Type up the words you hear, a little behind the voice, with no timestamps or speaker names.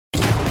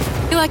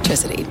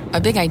Electricity,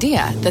 a big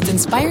idea that's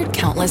inspired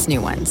countless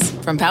new ones.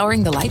 From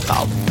powering the light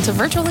bulb to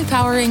virtually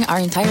powering our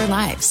entire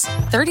lives.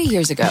 30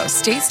 years ago,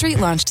 State Street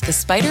launched the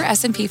SPDR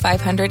S&P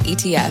 500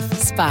 ETF,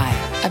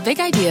 SPY. A big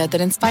idea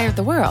that inspired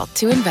the world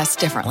to invest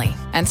differently.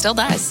 And still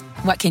does.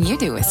 What can you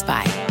do with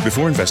SPY?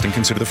 Before investing,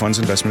 consider the fund's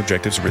investment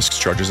objectives, risks,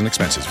 charges, and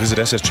expenses. Visit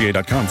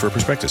ssga.com for a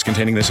prospectus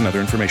containing this and other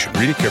information.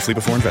 Read it carefully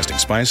before investing.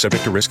 SPY is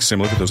subject to risks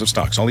similar to those of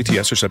stocks. All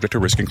ETFs are subject to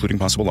risk, including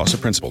possible loss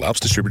of principal. Alps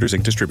Distributors,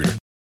 Inc. Distributor.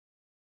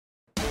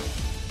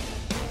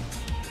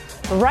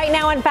 Right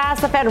now in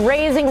fast, the Fed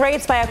raising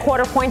rates by a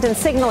quarter point and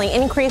signaling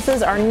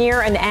increases are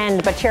near an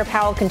end. But Chair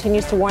Powell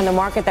continues to warn the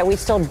market that we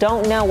still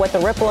don't know what the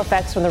ripple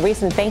effects from the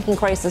recent banking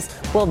crisis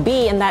will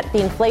be and that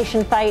the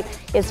inflation fight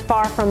is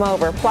far from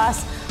over.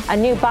 Plus, a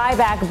new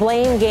buyback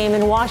blame game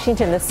in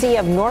Washington. The C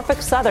of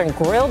Norfolk Southern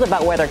grilled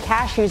about whether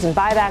cash used in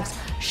buybacks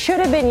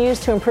should have been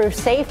used to improve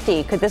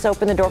safety. Could this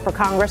open the door for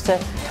Congress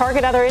to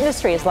target other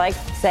industries like,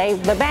 say,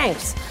 the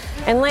banks?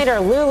 And later,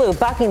 Lulu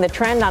bucking the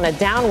trend on a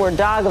downward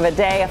dog of a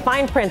day, a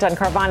fine print on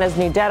Carvana's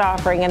new debt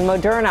offering, and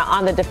Moderna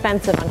on the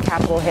defensive on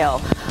Capitol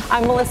Hill.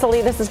 I'm Melissa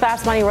Lee. This is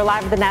Fast Money. We're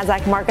live at the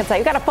NASDAQ market site.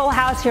 We've got a full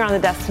house here on the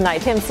desk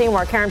tonight. Tim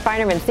Seymour, Karen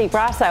Feinerman, Steve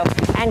Grasso,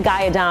 and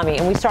Guy Adami.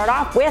 And we start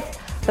off with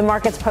the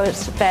market's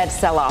post-Fed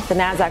sell-off. The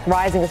NASDAQ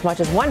rising as much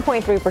as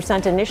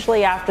 1.3%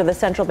 initially after the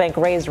central bank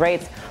raised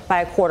rates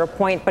by a quarter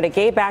point, but it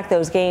gave back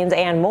those gains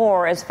and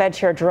more as Fed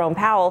Chair Jerome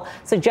Powell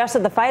suggested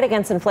the fight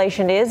against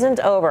inflation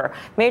isn't over.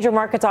 Major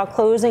markets all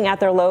closing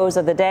at their lows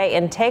of the day.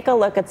 And take a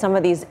look at some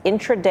of these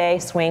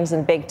intraday swings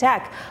in big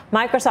tech.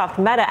 Microsoft,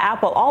 Meta,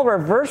 Apple all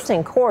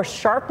reversing course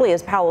sharply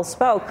as Powell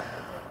spoke.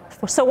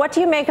 So what do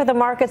you make of the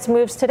market's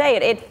moves today?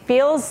 It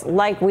feels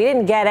like we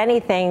didn't get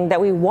anything that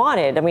we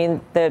wanted. I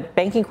mean, the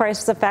banking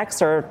crisis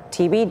effects are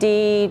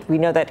TBD. We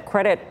know that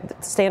credit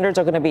standards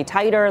are going to be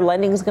tighter.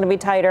 Lending is going to be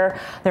tighter.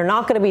 They're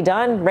not going to be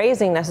done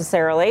raising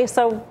necessarily.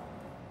 So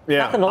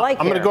nothing to like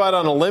I'm going to go out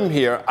on a limb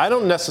here. I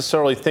don't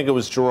necessarily think it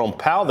was Jerome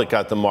Powell that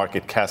got the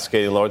market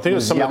cascading lower. I think it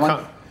was some of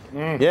the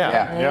I think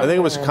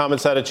it was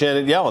comments out of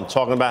Janet Yellen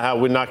talking about how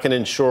we're not going to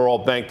insure all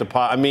bank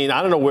deposits. I mean,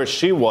 I don't know where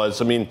she was.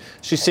 I mean,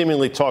 she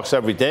seemingly talks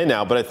every day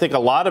now, but I think a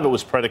lot of it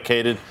was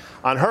predicated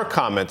on her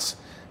comments.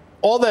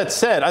 All that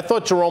said, I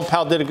thought Jerome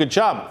Powell did a good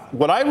job.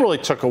 What I really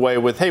took away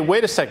with, hey,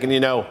 wait a second,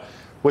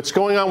 what's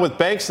going on with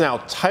banks now,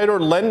 tighter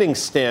lending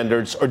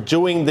standards are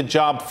doing the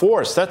job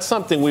for us. That's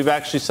something we've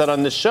actually said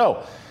on this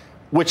show,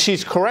 which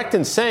he's correct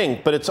in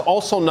saying, but it's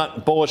also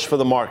not bullish for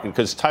the market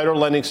because tighter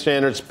lending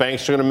standards,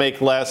 banks are going to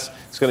make less.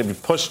 It's going to be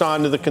pushed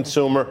on to the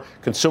consumer.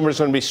 Consumers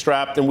are going to be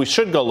strapped, and we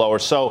should go lower.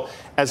 So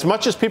as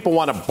much as people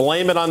want to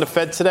blame it on the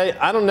Fed today,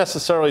 I don't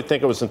necessarily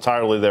think it was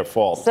entirely their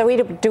fault. So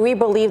do we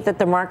believe that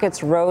the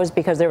markets rose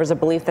because there was a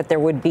belief that there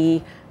would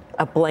be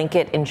a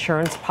blanket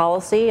insurance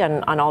policy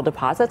on all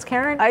deposits,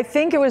 Karen? I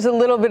think it was a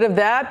little bit of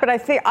that, but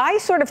I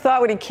sort of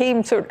thought when he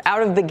came sort of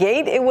out of the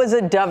gate, it was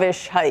a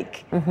dovish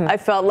hike. Mm-hmm. I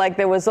felt like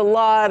there was a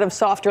lot of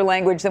softer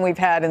language than we've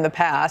had in the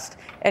past.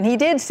 And he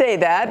did say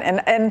that.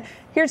 And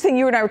here's the thing,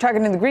 you and I were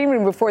talking in the green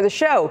room before the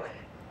show.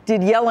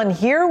 Did Yellen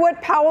hear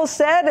what Powell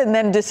said and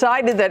then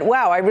decided that,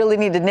 wow, I really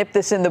need to nip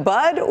this in the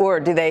bud? Or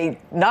do they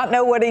not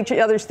know what each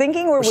other's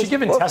thinking? Or was she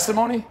giving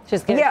testimony?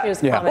 Just giving Or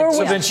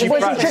so then she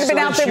should have been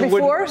out there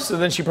before? So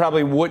then she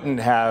probably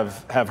wouldn't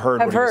have heard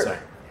what he was saying.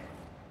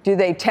 Do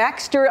they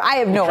text her? I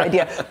have no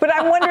idea. But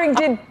I'm wondering,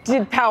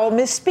 did Powell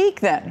misspeak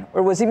then?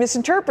 Or was he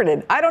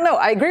misinterpreted? I don't know.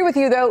 I agree with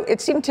you, though.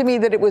 It seemed to me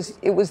that it was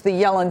the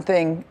Yellen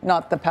thing,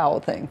 not the Powell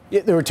thing.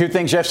 Yeah, there were two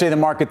things yesterday the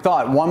market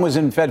thought. One was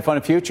in Fed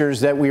Fund Futures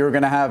that we were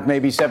going to have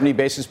maybe 70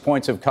 basis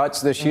points of cuts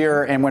this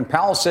year. And when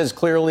Powell says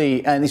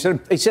clearly, and he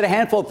said a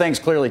handful of things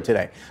clearly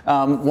today.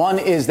 One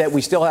is that we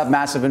still have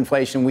massive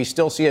inflation. We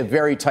still see a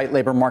very tight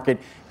labor market.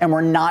 And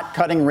we're not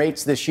cutting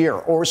rates this year.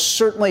 Or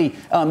certainly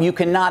you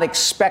cannot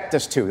expect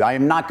us to. I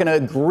am not going to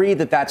agree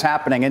that that's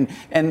happening.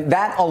 And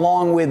that,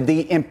 along with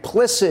the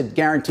implicit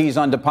guarantees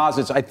on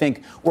deposits, I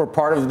think were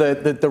part of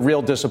the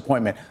real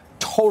disappointment.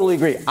 Totally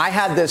agree. I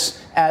had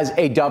this as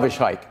a dovish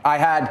hike.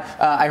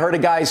 I heard a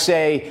guy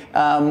say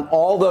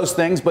all those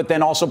things, but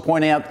then also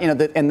pointing out,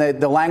 that in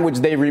the language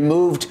they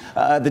removed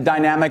the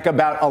dynamic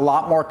about a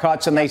lot more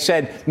cuts, and they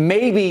said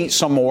maybe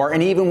some more.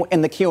 And even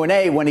in the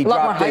Q&A when he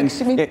dropped in,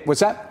 what's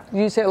that?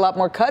 You say a lot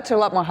more cuts or a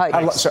lot more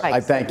hikes? I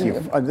thank you.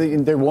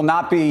 There will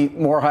not be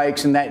more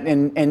hikes,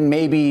 and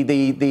maybe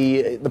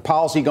the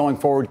policy going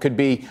forward could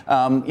be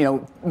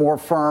more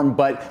firm,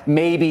 but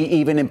maybe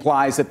even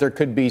implies that there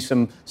could be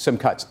some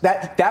cuts.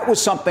 That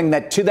was something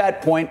that to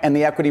that point and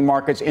the equity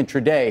markets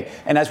intraday,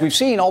 and as we've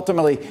seen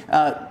ultimately,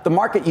 the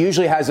market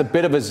usually has a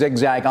bit of a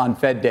zigzag on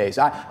Fed days.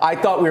 I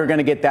thought we were going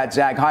to get that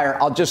zag higher.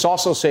 I'll just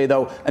also say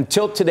though,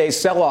 until today's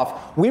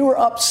sell-off, we were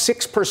up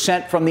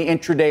 6% from the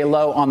intraday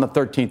low on the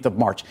 13th of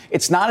March.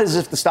 It's not as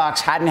if the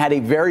stocks hadn't had a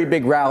very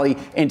big rally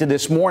into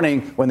this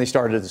morning when they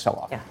started to sell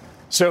off. Yeah.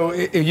 So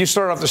you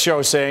started off the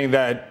show saying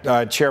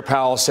that Chair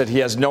Powell said he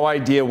has no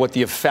idea what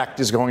the effect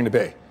is going to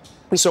be.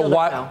 So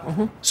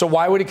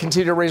why would he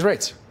continue to raise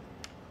rates?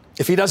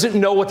 If he doesn't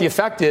know what the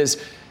effect is,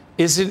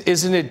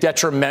 isn't it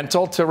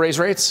detrimental to raise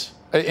rates?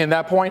 in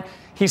that point.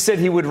 He said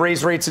he would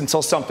raise rates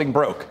until something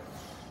broke.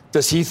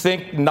 Does he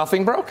think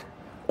nothing broke?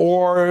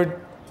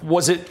 Or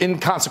was it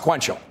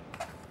inconsequential?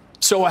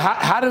 So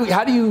how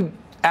do you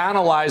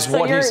analyze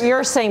what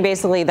you're saying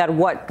basically that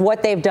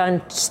what they've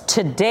done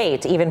to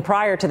date, even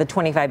prior to the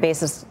 25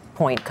 basis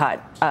point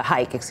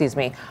hike,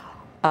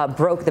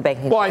 broke the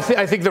banking. Well, I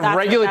think the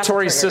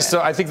regulatory system.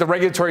 I think the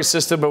regulatory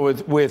system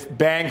with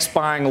banks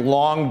buying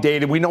long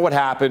dated. We know what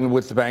happened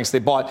with the banks. They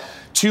bought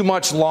too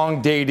much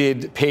long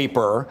dated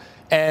paper,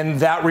 and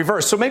that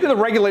reversed. So maybe the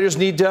regulators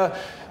need to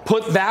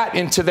put that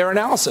into their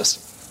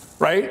analysis,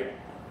 right?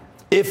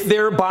 If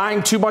they're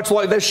buying too much,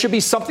 there should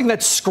be something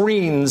that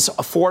screens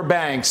for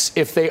banks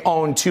if they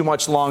own too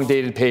much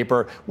long-dated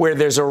paper where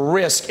there's a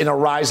risk in a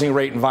rising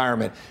rate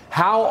environment.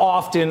 How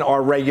often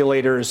are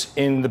regulators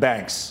in the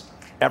banks?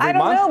 Every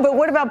month? I don't know, but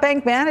what about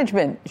bank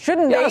management?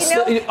 Shouldn't they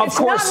know? Of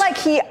course. It's not like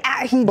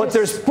he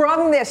just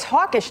sprung this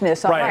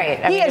hawkishness on.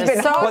 Right. He has been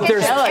hawkish. But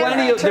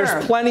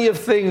there's plenty of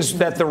things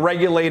that the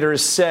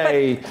regulators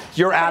say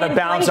you're out of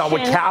bounds on.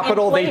 With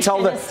capital, they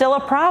tell them. It's still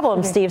a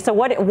problem, Steve. So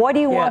what do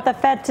you want the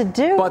Fed to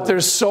do? But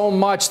there's so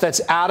much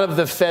that's out of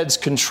the Fed's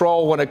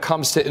control when it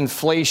comes to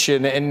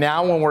inflation. And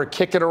now when we're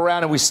kicking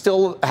around and we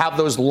still have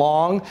those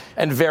long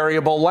and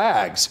variable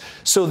lags.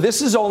 So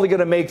this is only going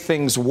to make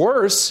things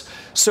worse.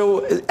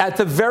 So at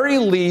the very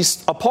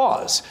least, a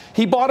pause.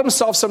 He bought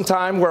himself some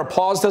time where a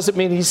pause doesn't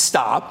mean he's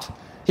stopped.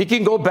 He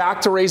can go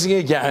back to raising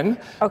again.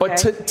 Okay.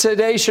 But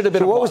today should have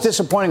been a pause. What was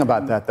disappointing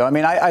about that, though? I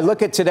mean, I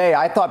look at today.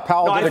 I thought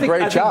Powell did a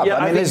great job.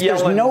 There's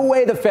no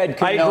way the Fed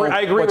can know what's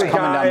coming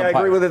down the pipe. I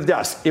agree with the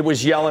desk. It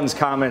was Yellen's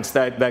comments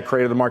that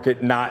created the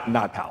market,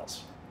 not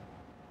Powell's.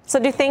 So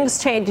do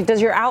things change?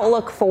 Does your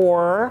outlook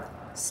for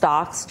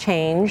stocks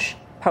change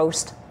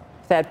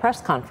post-Fed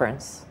press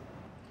conference?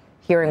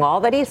 Hearing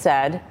all that he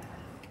said,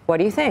 what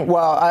do you think?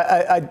 Well,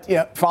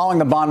 following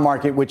the bond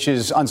market, which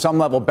is on some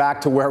level back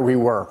to where we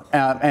were,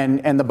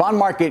 and the bond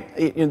market,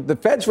 the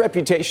Fed's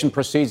reputation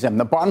precedes them.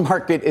 The bond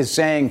market is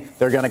saying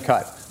they're going to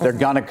cut, they're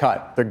going to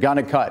cut, they're going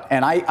to cut,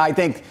 and I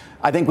think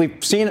we've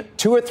seen it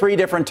 2 or 3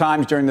 different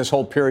times during this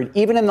whole period.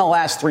 Even in the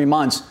last 3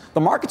 months,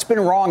 the market's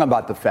been wrong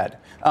about the Fed,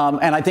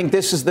 and I think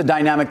this is the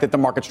dynamic that the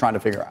market's trying to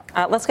figure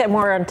out. Let's get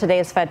more on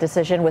today's Fed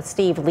decision with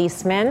Steve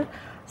Liesman.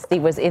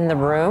 Steve was in the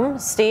room.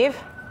 Steve.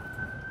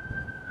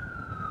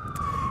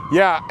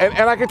 Yeah,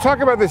 and I could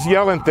talk about this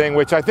Yellen thing,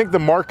 which I think the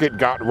market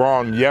got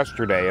wrong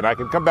yesterday, and I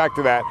can come back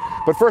to that.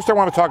 But first I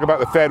want to talk about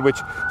the Fed, which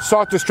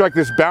sought to strike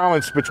this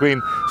balance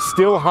between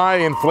still high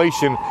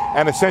inflation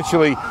and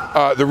essentially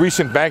the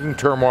recent banking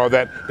turmoil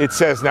that it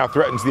says now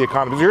threatens the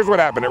economy. So here's what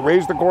happened. It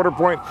raised the quarter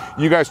point.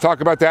 You guys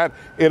talk about that.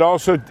 It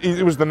was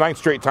the 9th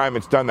straight time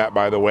it's done that,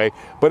 by the way.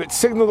 But it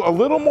signaled a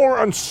little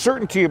more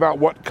uncertainty about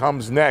what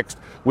comes next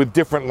with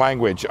different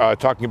language,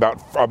 talking about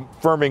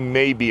firming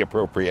may be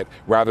appropriate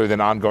rather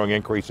than ongoing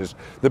increases.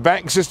 The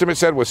banking system, it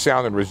said, was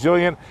sound and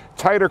resilient.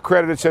 Tighter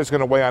credit, it says, is going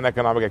to weigh on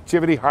economic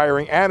activity,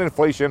 hiring, and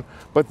inflation.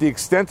 But the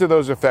extent of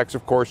those effects,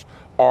 of course,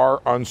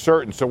 are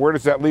uncertain. So where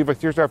does that leave us?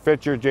 Here's our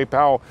Fed Chair, Jay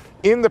Powell,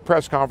 in the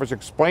press conference,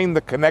 explained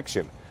the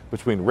connection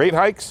between rate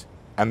hikes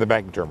and the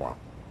banking turmoil.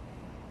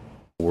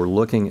 We're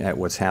looking at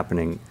what's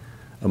happening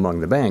among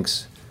the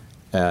banks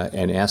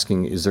and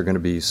asking, is there going to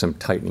be some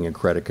tightening of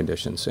credit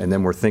conditions? And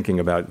then we're thinking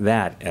about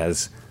that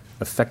as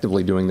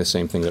effectively doing the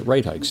same thing that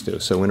rate hikes do.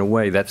 So in a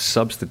way, that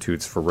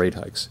substitutes for rate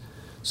hikes.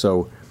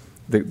 So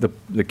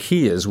the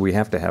key is we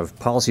have to have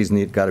policies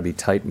got to be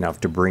tight enough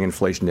to bring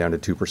inflation down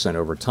to 2%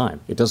 over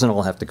time. It doesn't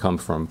all have to come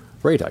from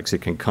rate hikes.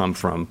 It can come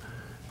from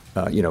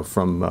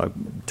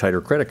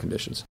tighter credit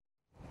conditions.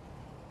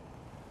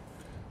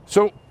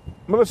 So,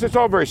 Melissa, it's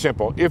all very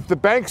simple. If the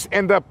banks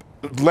end up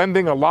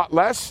lending a lot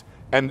less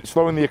and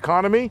slowing the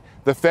economy,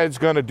 the Fed's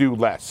going to do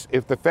less.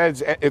 If the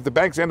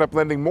banks end up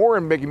lending more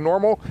and making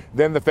normal,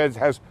 then the Fed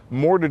has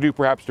more to do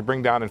perhaps to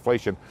bring down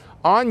inflation.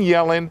 On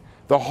Yellen,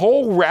 the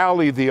whole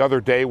rally the other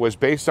day was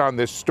based on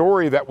this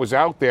story that was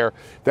out there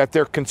that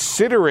they're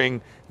considering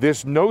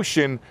this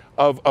notion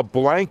of a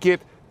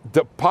blanket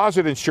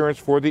deposit insurance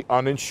for the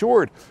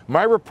uninsured.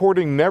 My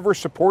reporting never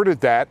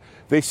supported that.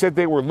 They said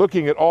they were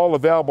looking at all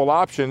available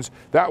options.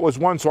 That was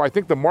one. So I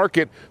think the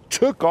market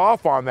took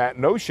off on that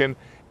notion.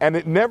 And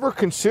it never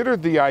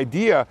considered the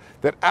idea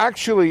that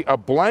actually a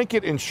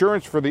blanket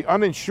insurance for the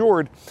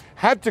uninsured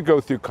had to go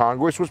through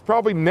Congress, was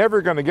probably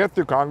never going to get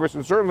through Congress,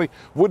 and certainly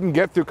wouldn't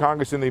get through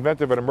Congress in the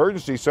event of an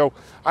emergency. So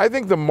I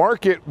think the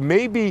market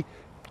may be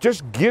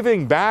just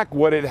giving back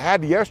what it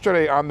had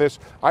yesterday on this,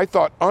 I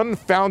thought,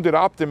 unfounded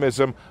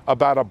optimism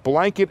about a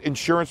blanket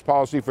insurance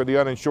policy for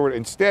the uninsured.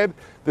 Instead,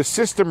 the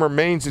system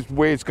remains the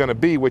way it's going to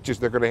be, which is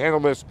they're going to handle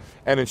this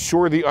and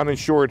insure the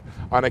uninsured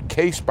on a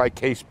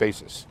case-by-case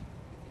basis.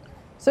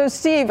 So,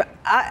 Steve,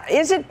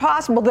 is it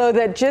possible, though,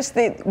 that just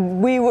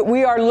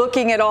we are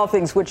looking at all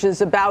things, which is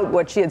about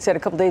what she had said a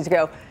couple days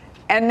ago,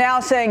 and now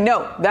saying,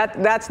 no,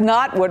 that's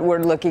not what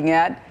we're looking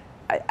at?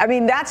 I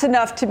mean, that's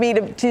enough to me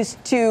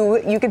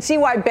to you can see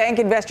why bank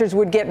investors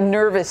would get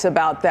nervous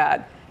about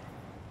that.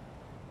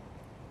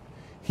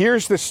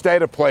 Here's the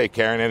state of play,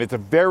 Karen, and it's a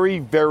very,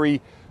 very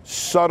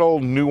subtle,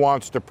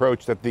 nuanced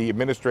approach that the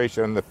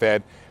administration and the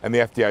Fed and the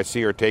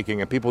FDIC are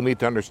taking, and people need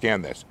to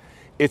understand this.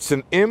 It's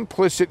an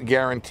implicit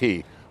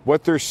guarantee.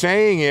 What they're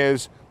saying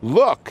is,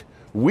 look,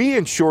 we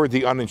insured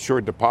the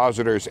uninsured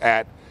depositors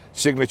at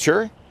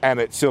Signature and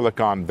at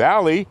Silicon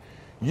Valley.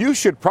 You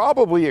should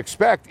probably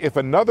expect if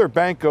another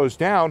bank goes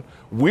down,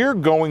 we're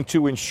going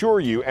to insure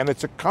you. And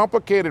it's a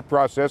complicated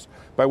process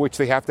by which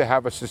they have to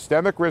have a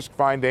systemic risk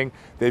finding.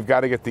 They've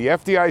got to get the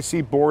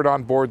FDIC board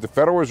on board, the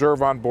Federal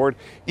Reserve on board.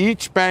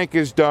 Each bank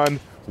is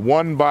done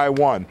one by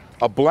one.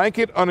 A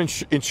blanket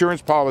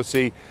insurance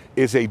policy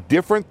is a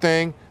different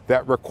thing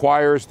that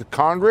requires the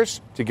Congress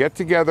to get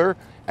together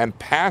and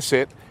pass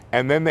it,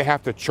 and then they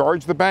have to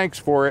charge the banks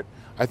for it.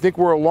 I think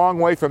we're a long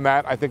way from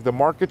that. I think the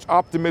market's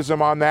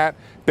optimism on that,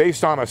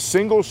 based on a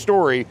single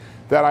story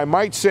that I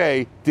might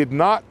say did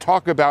not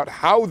talk about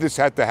how this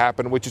had to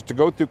happen, which is to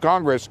go through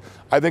Congress.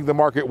 I think the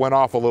market went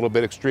off a little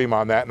bit extreme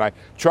on that, and I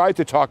tried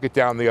to talk it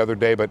down the other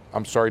day, but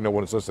I'm sorry no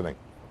one is listening.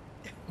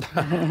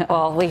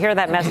 Well, we hear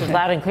that message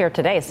loud and clear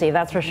today, Steve,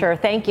 that's for sure.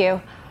 Thank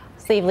you.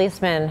 Steve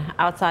Liesman,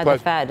 outside the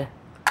Fed.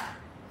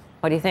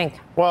 What do you think?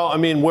 Well, I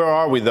mean, where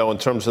are we, though, in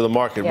terms of the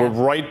market? Yeah.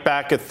 We're right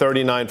back at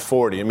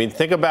 39.40. I mean,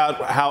 think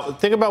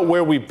about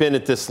where we've been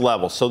at this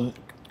level. So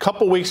a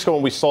couple weeks ago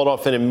when we sold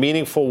off in a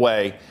meaningful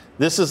way,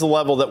 this is the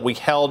level that we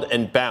held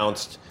and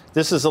bounced.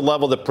 This is the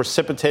level that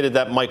precipitated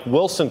that Mike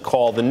Wilson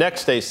call the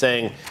next day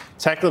saying,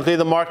 technically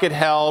the market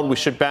held, we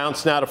should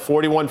bounce now to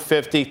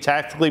 41.50,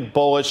 tactically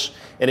bullish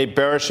in a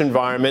bearish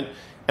environment.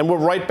 And we're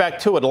right back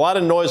to it. A lot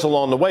of noise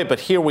along the way, but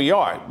here we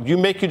are. You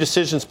make your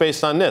decisions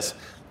based on this.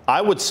 I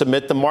would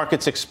submit the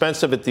market's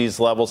expensive at these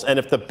levels. And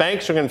if the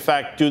banks are going to, in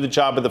fact, do the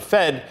job of the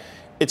Fed,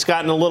 it's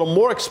gotten a little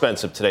more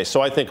expensive today.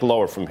 So I think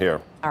lower from here.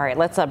 All right,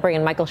 let's bring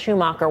in Michael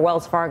Schumacher,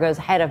 Wells Fargo's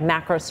head of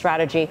macro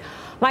strategy.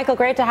 Michael,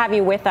 great to have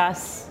you with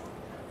us.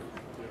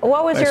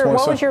 What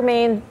was your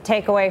main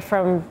takeaway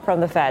from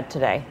the Fed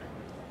today?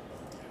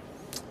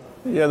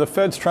 Yeah, the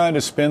Fed's trying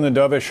to spin the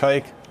dovish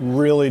hike.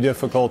 Really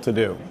difficult to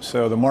do.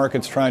 So the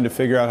market's trying to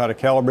figure out how to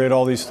calibrate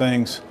all these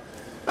things.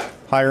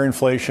 Higher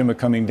inflation but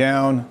coming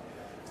down.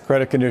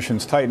 Credit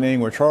conditions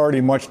tightening, which are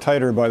already much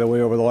tighter, by the way,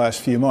 over the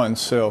last few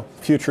months. So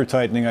future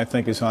tightening, I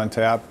think, is on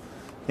tap.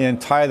 And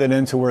tie that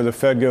into where the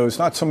Fed goes,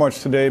 not so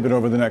much today, but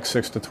over the next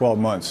 6 to 12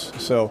 months.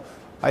 So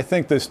I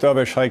think this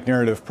dovish hike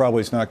narrative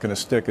probably is not going to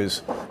stick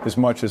as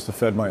much as the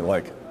Fed might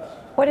like.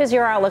 What is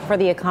your outlook for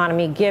the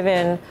economy,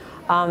 given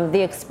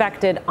the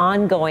expected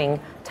ongoing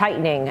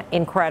tightening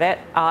in credit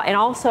and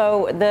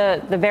also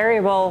the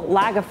variable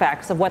lag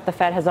effects of what the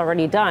Fed has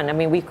already done? I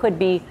mean, we could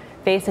be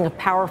facing a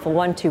powerful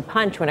 1-2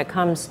 punch when it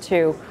comes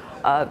to,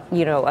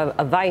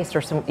 a vice or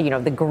some,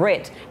 the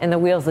grit in the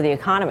wheels of the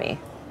economy.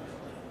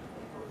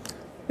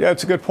 Yeah,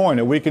 it's a good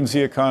point. It weakens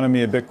the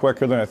economy a bit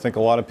quicker than I think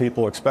a lot of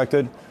people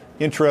expected.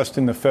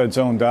 Interesting, the Fed's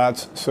own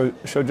dots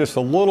showed just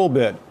a little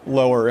bit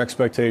lower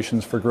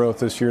expectations for growth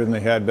this year than they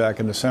had back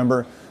in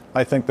December.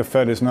 I think the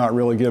Fed is not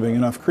really giving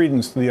enough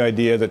credence to the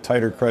idea that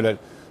tighter credit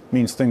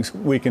means things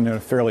weaken in a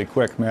fairly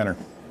quick manner.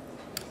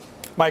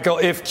 Michael,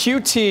 if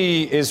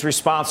QT is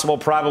responsible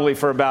probably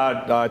for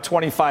about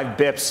 25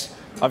 bips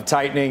of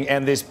tightening,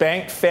 and this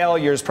bank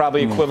failure is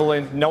probably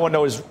equivalent, no one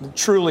knows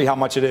truly how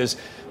much it is,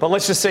 but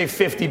let's just say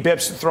 50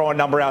 bips, throw a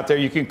number out there.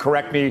 You can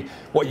correct me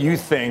what you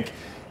think.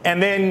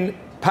 And then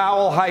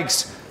Powell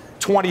hikes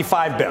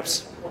 25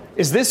 bips.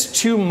 Is this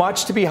too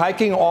much to be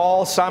hiking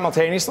all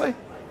simultaneously?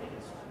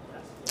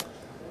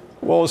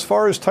 Well, as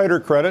far as tighter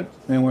credit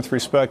and with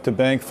respect to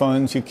bank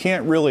funds, you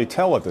can't really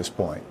tell at this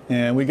point.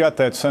 And we got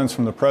that sense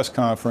from the press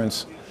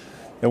conference.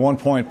 At one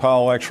point,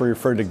 Powell actually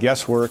referred to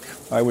guesswork.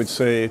 I would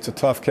say it's a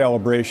tough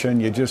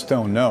calibration. You just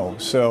don't know.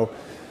 So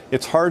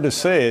it's hard to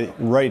say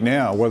right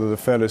now whether the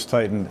Fed has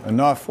tightened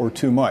enough or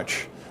too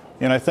much.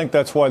 And I think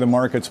that's why the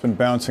market's been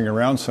bouncing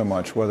around so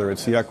much, whether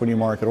it's the equity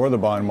market or the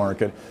bond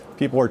market.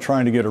 People are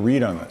trying to get a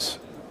read on this.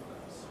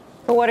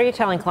 But what are you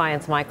telling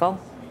clients, Michael?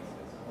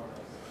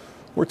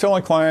 We're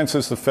telling clients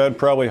as the Fed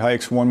probably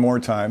hikes one more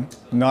time.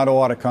 Not a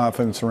lot of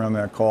confidence around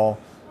that call.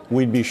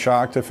 We'd be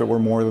shocked if it were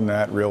more than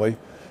that, really.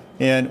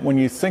 And when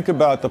you think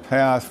about the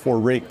path for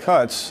rate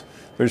cuts,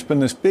 there's been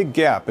this big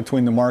gap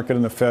between the market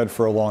and the Fed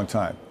for a long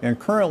time. And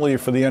currently,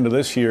 for the end of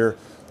this year,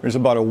 there's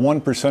about a 1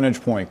 percentage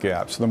point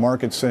gap. So the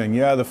market's saying,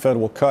 yeah, the Fed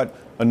will cut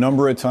a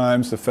number of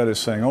times. The Fed is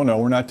saying, oh, no,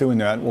 we're not doing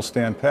that. We'll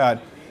stand pat.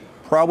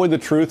 Probably the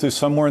truth is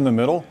somewhere in the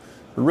middle.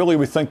 But really,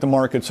 we think the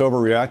market's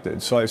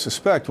overreacted. So I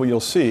suspect what you'll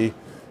see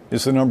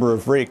is the number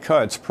of rate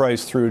cuts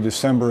priced through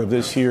December of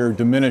this year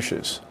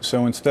diminishes.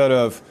 So instead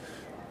of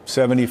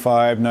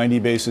 75, 90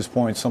 basis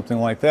points, something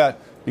like that,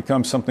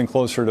 becomes something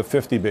closer to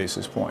 50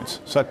 basis points.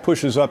 So that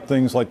pushes up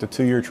things like the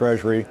 2-year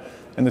Treasury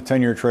and the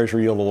 10-year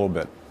Treasury yield a little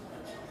bit.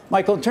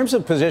 Michael, in terms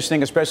of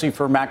positioning, especially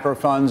for macro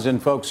funds and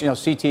folks,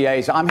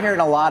 CTAs, I'm hearing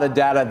a lot of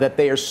data that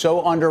they are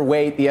so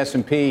underweight the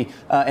S&P.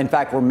 In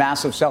fact, we're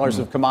massive sellers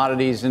of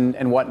commodities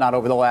and whatnot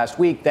over the last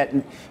week that,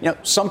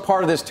 some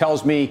part of this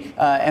tells me,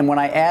 and when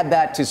I add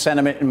that to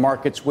sentiment in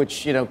markets,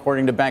 which,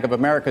 according to Bank of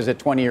America is at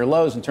 20-year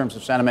lows in terms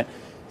of sentiment,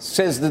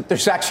 says that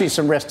there's actually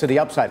some risk to the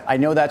upside. I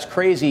know that's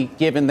crazy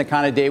given the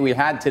kind of day we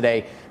had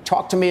today.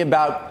 Talk to me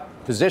about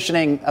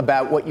positioning,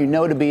 about what you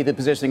know to be the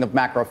positioning of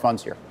macro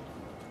funds here.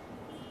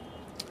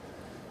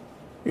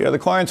 Yeah, the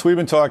clients we've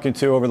been talking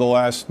to over the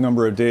last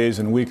number of days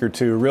and week or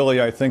two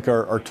really, I think,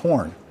 are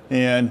torn.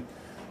 And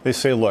they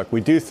say, look,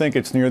 we do think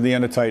it's near the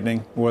end of tightening,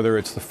 whether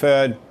it's the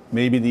Fed,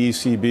 maybe the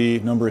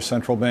ECB, number of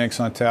central banks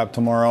on tap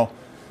tomorrow.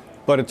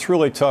 But it's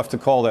really tough to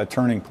call that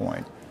turning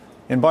point.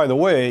 And by the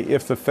way,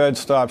 if the Fed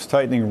stops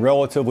tightening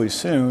relatively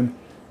soon,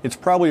 it's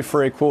probably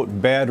for a,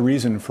 quote, bad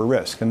reason for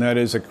risk, and that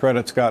is that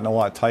credit's gotten a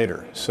lot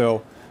tighter.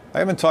 So I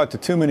haven't talked to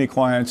too many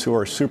clients who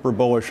are super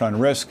bullish on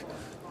risk.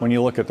 When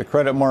you look at the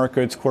credit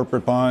markets,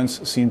 corporate bonds,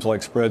 it seems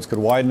like spreads could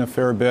widen a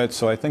fair bit.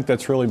 So I think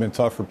that's really been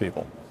tough for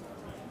people.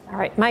 All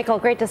right, Michael,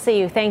 great to see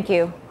you. Thank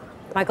you.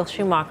 Michael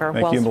Schumacher,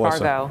 Wells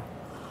Fargo.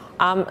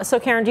 So,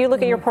 Karen, do you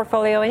look at your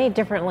portfolio any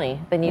differently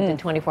than you did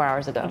 24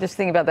 hours ago? I'm just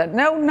thinking about that.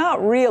 No,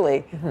 not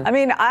really. I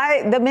mean,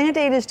 the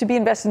mandate is to be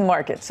invested in the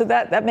market, so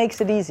that makes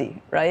it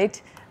easy,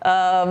 right?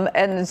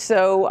 And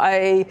so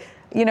I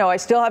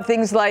still have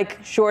things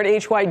like short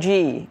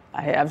HYG.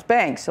 I have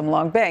banks, some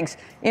long banks.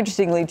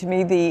 Interestingly, to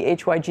me, the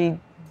HYG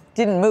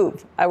didn't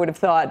move. I would have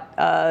thought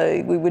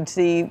we would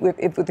see,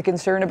 with the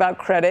concern about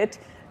credit,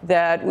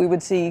 that we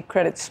would see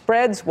credit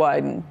spreads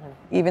widen,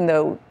 even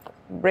though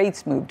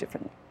rates move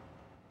differently.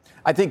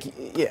 I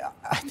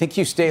think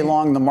you stay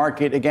long the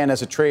market again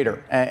as a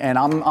trader, and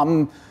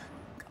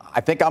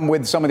I think I'm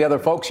with some of the other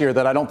folks here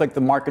that I don't think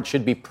the market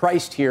should be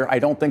priced here. I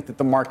don't think that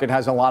the market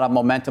has a lot of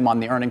momentum on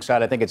the earnings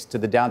side. I think it's to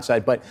the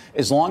downside. But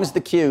as long as the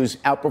Qs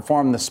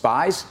outperform the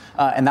SPYs,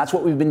 and that's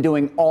what we've been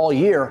doing all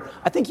year,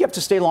 I think you have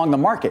to stay long the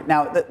market.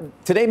 Now,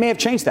 today may have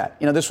changed that.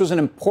 This was an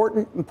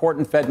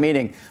important Fed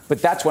meeting,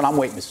 but that's what I'm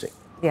waiting to see.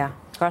 Yeah.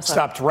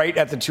 Stopped right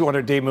at the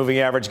 200-day moving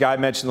average. Guy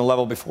mentioned the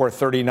level before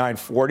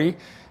 39.40.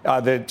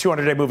 The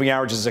 200-day moving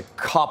average is a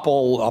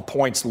couple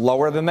points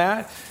lower than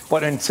that.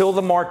 But until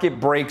the market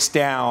breaks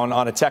down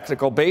on a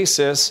technical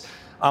basis,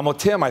 I'm with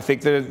Tim. I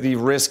think the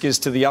risk is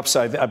to the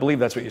upside. I believe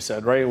that's what you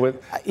said, right?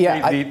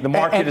 The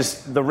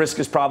market the risk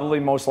is probably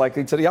most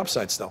likely to the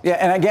upside still. Yeah,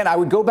 and again, I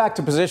would go back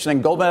to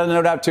positioning. Goldman had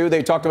no doubt too.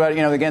 They talked about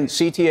again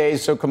CTAs,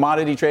 so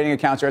commodity trading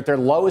accounts, are at their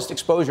lowest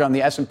exposure on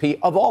the S&P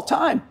of all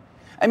time.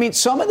 I mean,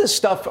 some of this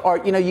stuff are,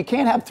 you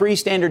can't have 3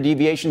 standard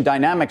deviation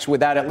dynamics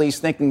without at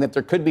least thinking that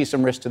there could be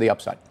some risk to the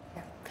upside.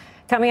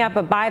 Coming up,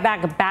 a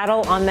buyback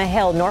battle on the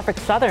Hill. Norfolk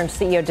Southern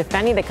CEO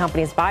defending the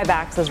company's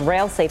buybacks as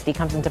rail safety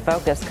comes into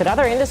focus. Could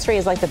other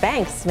industries like the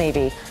banks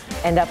maybe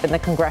end up in the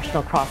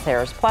congressional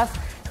crosshairs? Plus,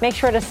 make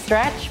sure to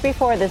stretch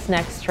before this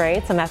next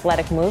trade. Some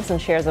athletic moves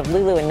and shares of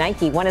Lulu and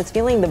Nike. One is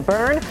feeling the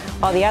burn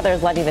while the other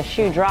is letting the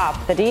shoe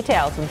drop. The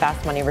details when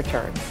Fast Money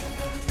returns.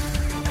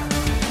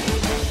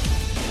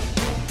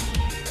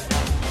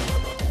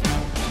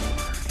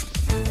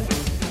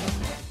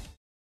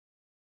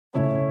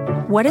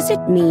 What does it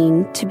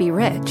mean to be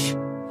rich?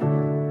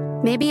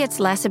 Maybe it's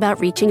less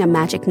about reaching a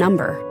magic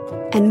number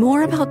and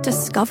more about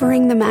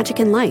discovering the magic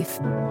in life.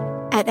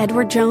 At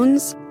Edward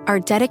Jones,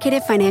 our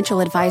dedicated financial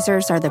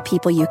advisors are the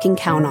people you can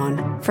count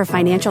on for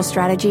financial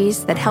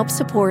strategies that help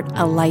support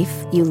a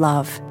life you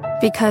love.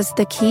 Because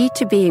the key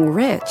to being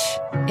rich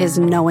is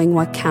knowing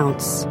what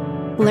counts.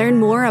 Learn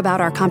more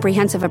about our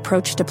comprehensive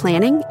approach to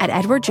planning at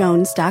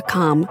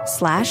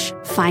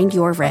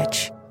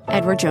edwardjones.com/findyourrich.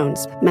 Edward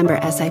Jones, member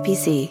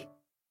SIPC.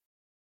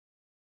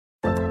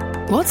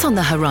 What's on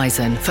the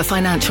horizon for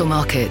financial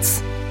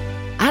markets?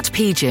 At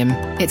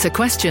PGIM, it's a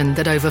question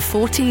that over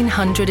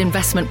 1,400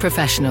 investment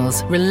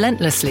professionals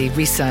relentlessly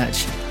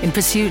research in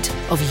pursuit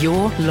of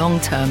your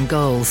long-term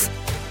goals.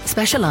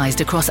 Specialized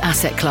across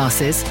asset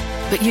classes,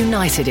 but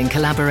united in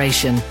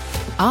collaboration,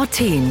 our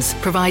teams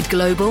provide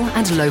global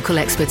and local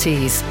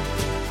expertise.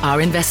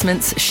 Our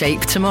investments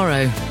shape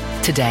tomorrow,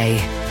 today.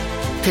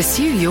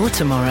 Pursue your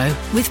tomorrow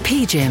with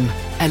PGIM,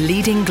 a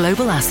leading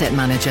global asset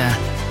manager.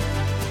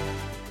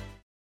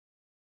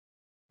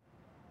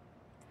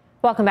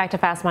 Welcome back to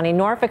Fast Money.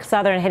 Norfolk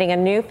Southern hitting a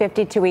new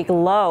 52-week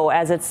low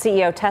as its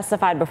CEO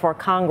testified before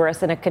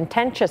Congress in a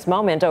contentious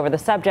moment over the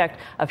subject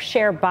of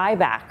share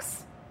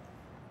buybacks.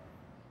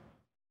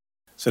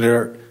 So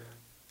their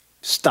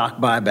stock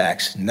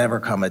buybacks never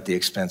come at the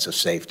expense of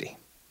safety.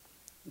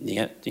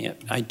 Yeah.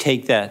 I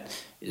take that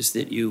is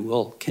that you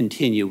will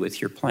continue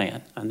with your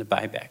plan on the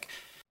buyback.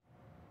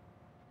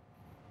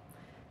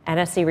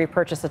 NSC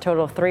repurchased a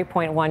total of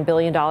 $3.1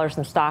 billion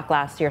in stock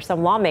last year.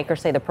 Some lawmakers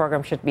say the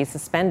program should be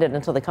suspended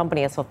until the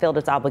company has fulfilled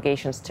its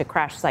obligations to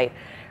crash site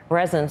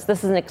residents.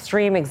 This is an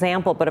extreme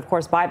example, but of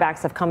course,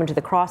 buybacks have come into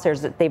the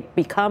crosshairs. They've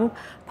become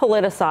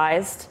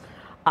politicized.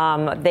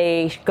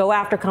 They go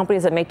after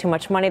companies that make too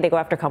much money. They go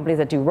after companies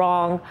that do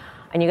wrong.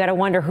 And you got to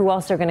wonder who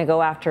else they're going to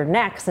go after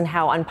next and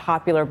how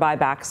unpopular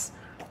buybacks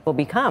will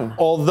become.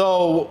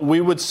 Although we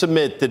would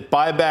submit that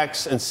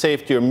buybacks and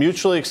safety are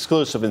mutually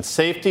exclusive, and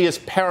safety is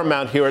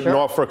paramount here at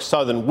Norfolk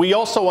Southern, we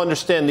also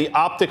understand the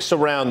optics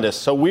around this.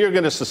 So we are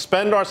going to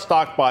suspend our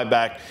stock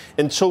buyback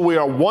until we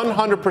are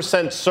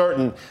 100%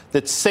 certain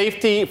that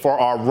safety for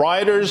our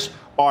riders,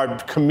 our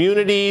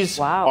communities,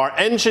 our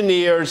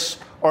engineers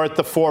are at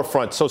the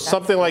forefront. So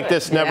something like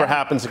this never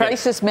happens again.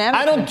 Crisis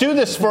management. I don't do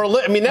this for a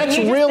living. I mean, that's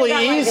really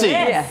easy.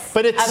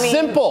 But it's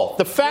simple.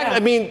 The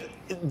fact,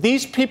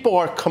 these people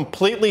are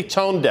completely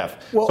tone deaf.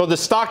 So the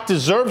stock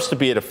deserves to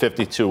be at a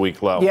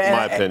 52-week low, in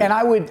my opinion. And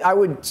I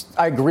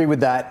agree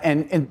with that.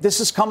 And this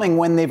is coming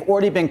when they've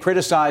already been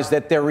criticized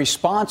that their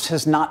response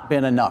has not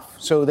been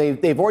enough. So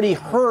they've already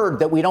heard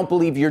that we don't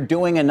believe you're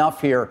doing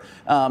enough here.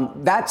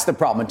 That's the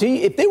problem.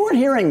 If they weren't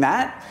hearing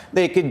that,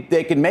 they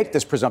could make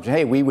this presumption.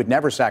 Hey, we would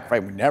never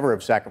sacrifice. We never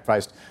have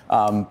sacrificed.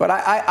 But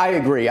I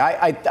agree.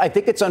 I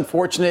think it's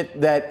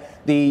unfortunate that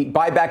the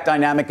buyback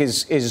dynamic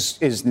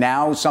is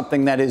now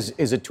something that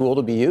is a tool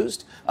to be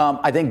used.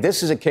 I think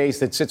this is a case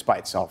that sits by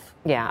itself.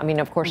 Yeah, I mean,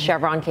 of course,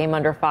 Chevron came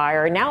under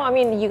fire. Now, I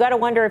mean, you got to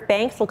wonder if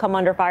banks will come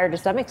under fire to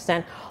some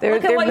extent. They're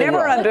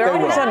never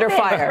under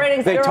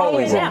fire. They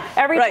totally will.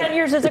 Every 10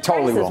 years is a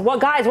crisis. Well,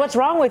 guys, what's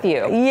wrong with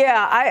you?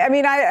 Yeah,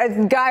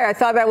 I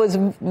thought that was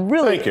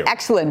really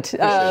excellent.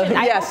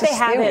 I hope they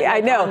have it. I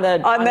know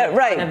on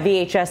a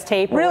VHS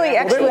tape. Really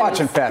excellent. They're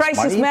watching Fast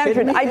crisis Money.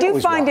 management. I do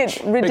find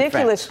it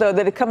ridiculous, though,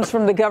 that it comes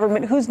from the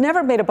government, who's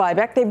never made a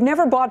buyback. They've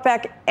never bought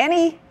back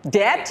any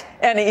debt,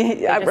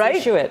 right?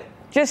 Issue it.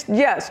 Just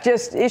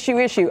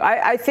issue.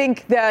 I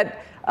think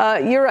that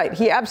you're right.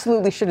 He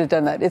absolutely should have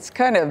done that. It's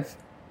kind of,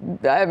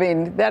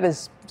 that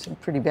is some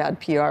pretty bad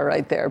PR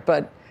right there.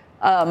 But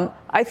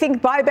I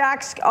think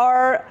buybacks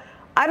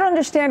I don't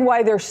understand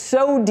why they're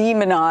so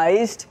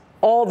demonized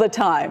all the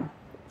time.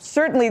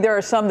 Certainly there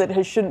are some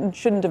that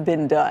shouldn't have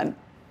been done.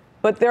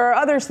 But there are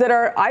others that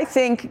I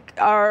think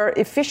are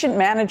efficient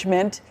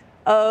management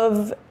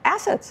of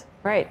assets.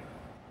 Right.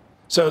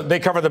 So they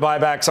cover the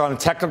buybacks on a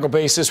technical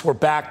basis. We're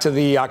back to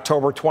the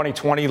October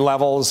 2020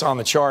 levels on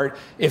the chart.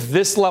 If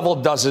this level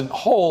doesn't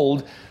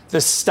hold, the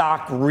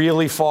stock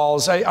really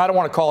falls. I don't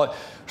want to call it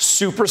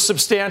super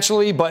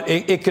substantially, but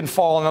it can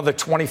fall another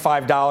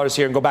 $25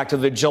 here and go back to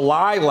the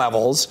July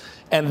levels,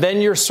 and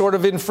then you're sort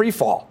of in free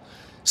fall.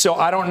 So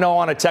I don't know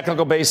on a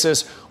technical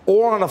basis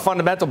or on a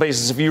fundamental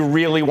basis if you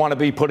really want to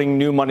be putting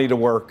new money to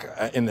work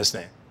in this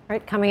name.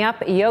 Right, coming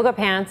up, yoga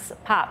pants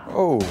pop.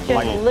 Oh,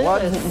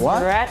 What?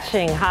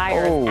 Stretching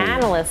higher.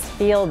 Analysts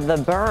feel the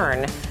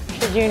burn.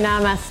 Should you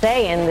namaste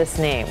in this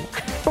name?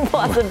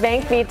 Plus a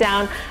bank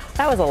beatdown.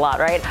 That was a lot,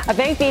 right? A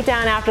bank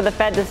beatdown after the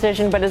Fed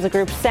decision, but is a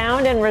group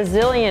sound and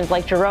resilient,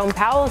 like Jerome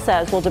Powell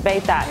says? We'll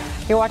debate that.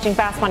 You're watching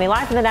Fast Money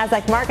live from the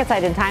NASDAQ market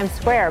site in Times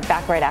Square.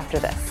 Back right after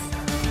this.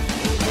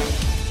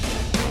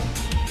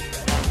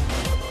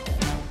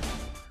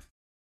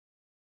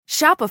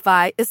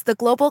 Shopify is the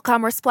global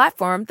commerce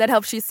platform that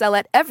helps you sell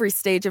at every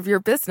stage of your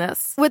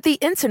business. With the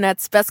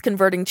internet's best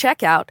converting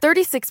checkout,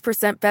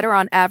 36% better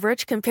on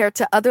average compared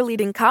to other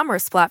leading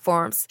commerce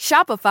platforms,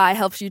 Shopify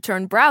helps you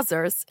turn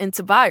browsers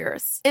into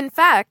buyers. In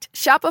fact,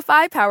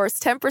 Shopify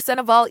powers 10%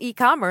 of all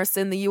e-commerce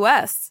in the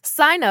U.S.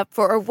 Sign up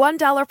for a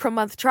 $1 per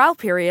month trial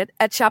period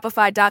at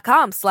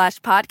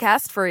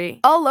shopify.com/podcastfree.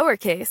 All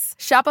lowercase,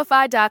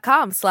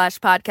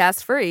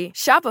 shopify.com/podcastfree,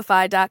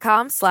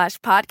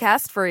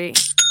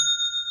 shopify.com/podcastfree.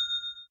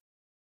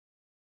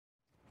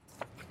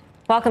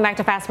 Welcome back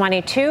to Fast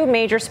Money. Two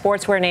major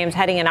sportswear names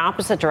heading in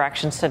opposite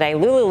directions today.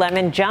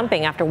 Lululemon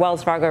jumping after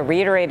Wells Fargo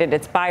reiterated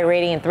its buy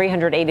rating and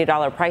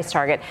 $380 price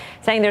target,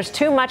 saying there's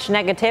too much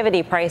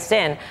negativity priced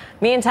in.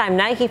 Meantime,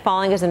 Nike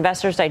falling as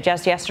investors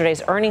digest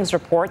yesterday's earnings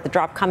report. The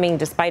drop coming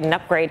despite an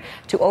upgrade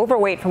to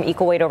overweight from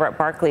equal weight over at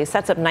Barclays.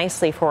 Sets up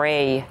nicely for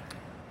a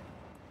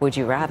would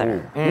you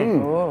rather?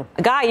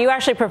 Guy, you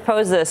actually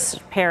proposed this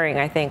pairing,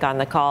 I think, on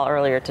the call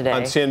earlier today.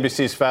 On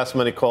CNBC's Fast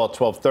Money call at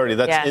 12:30.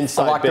 That's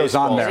inside baseball. A lot goes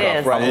on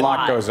there. Right. A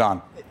lot goes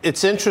on.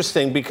 It's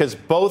interesting because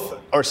both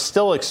are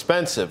still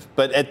expensive,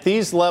 but at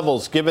these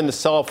levels, given the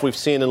sell-off we've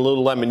seen in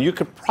Lululemon, you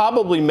could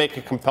probably make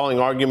a compelling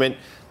argument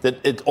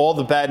that all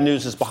the bad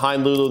news is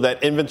behind Lulu,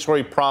 that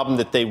inventory problem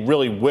that they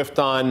really whiffed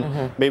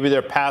on. Maybe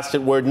they're past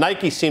it, where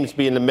Nike seems to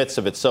be in the midst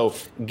of it. So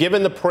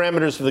given the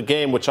parameters of the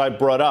game, which I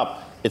brought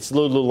up, it's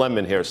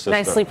Lululemon here, sister.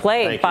 Nicely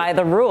played by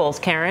the rules,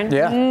 Karen.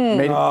 Yeah.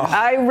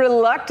 I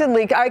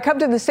come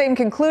to the same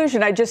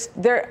conclusion.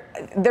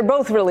 They're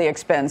both really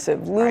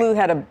expensive. Lulu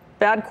had a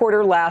bad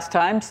quarter last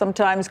time.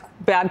 Sometimes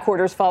bad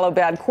quarters follow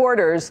bad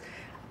quarters.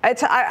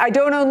 I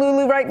don't own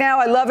Lulu right now.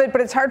 I love it,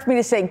 but it's hard for me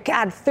to say,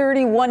 God,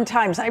 31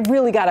 times. I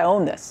really got to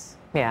own this.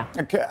 Yeah.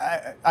 Okay,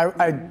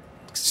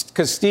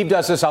 because Steve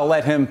does this, I'll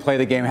let him play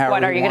the game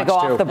however he wants to.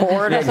 What, are you going to go off the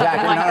board or something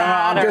like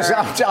that?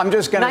 I'm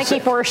just going to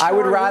say, I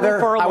would rather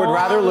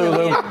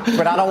Lulu,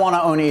 but I don't want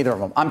to own either of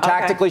them. I'm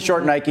tactically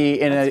short Nike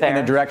in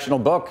a directional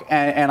book,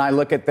 and I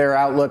look at their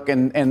outlook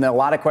and a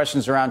lot of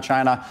questions around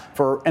China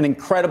for an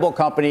incredible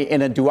company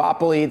in a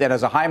duopoly that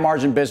has a high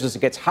margin business that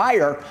gets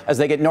higher as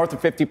they get north of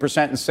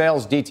 50% in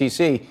sales,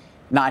 DTC,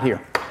 not here.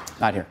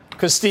 Not here.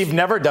 Because Steve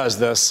never does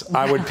this,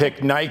 I would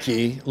pick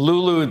Nike.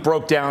 Lulu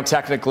broke down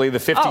technically. The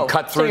 50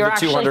 cut through the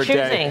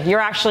 200-day. You're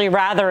actually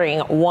rathering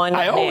one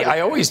name. I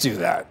always do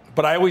that,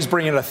 but I always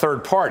bring in a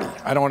third party.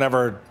 I don't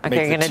ever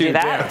make the two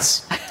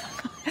dance.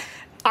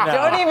 No.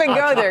 Don't even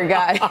go there,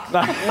 guy.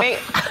 Wait.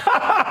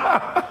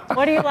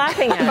 What are you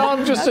laughing at? No,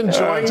 I'm just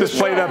enjoying Just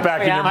play that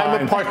back in your mind.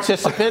 I'm a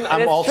participant.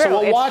 I'm also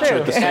a watcher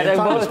at the same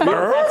time.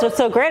 That's what's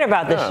so great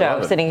about this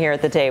show, sitting here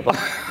at the table.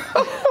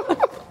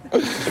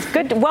 It's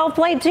good. Well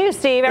played, too,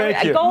 Steve.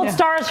 Gold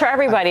stars for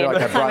everybody.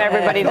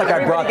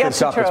 I brought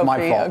this up. It's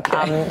my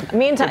fault.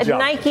 Meantime,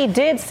 Nike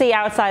did see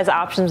outsized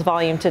options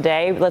volume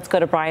today. Let's go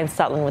to Brian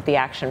Sutton with the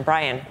action.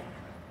 Brian.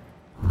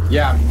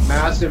 Yeah,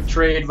 massive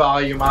trade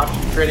volume.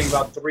 Options trading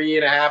about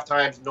 3.5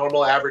 times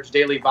normal average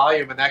daily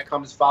volume, and that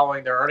comes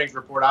following their earnings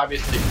report,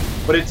 obviously.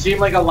 But it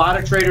seemed like a lot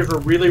of traders were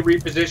really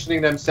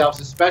repositioning themselves,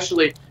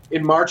 especially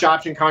in March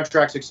option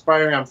contracts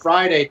expiring on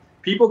Friday.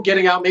 People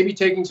getting out, maybe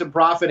taking some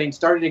profiting,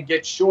 starting to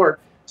get short.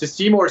 To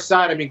Seymour's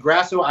side, I mean,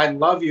 Grasso, I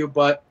love you,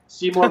 but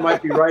Seymour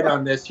might be right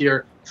on this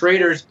here.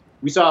 Traders,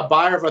 we saw a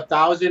buyer of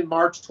 1,000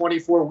 March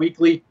 24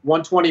 weekly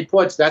 120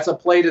 puts. That's a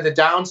play to the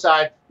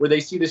downside where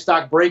they see the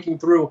stock breaking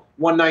through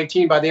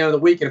 119 by the end of the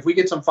week. And if we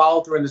get some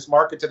follow through in this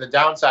market to the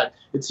downside,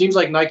 it seems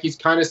like Nike's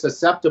kind of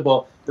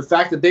susceptible. The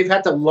fact that they've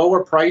had to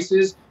lower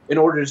prices in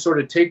order to sort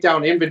of take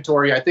down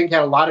inventory, I think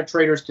had a lot of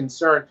traders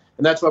concerned.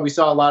 And that's why we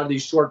saw a lot of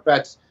these short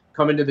bets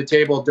come into the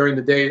table during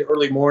the day,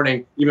 early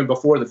morning, even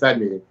before the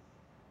Fed meeting.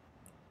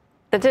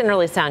 That didn't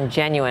really sound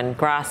genuine,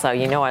 Grasso.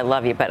 You know I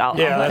love you, but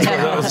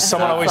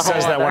someone always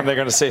says that when they're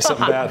going to say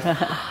something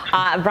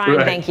bad. Brian,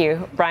 thank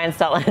you. Brian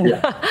Sutton.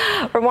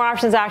 Yeah. For more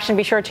options action,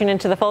 be sure to tune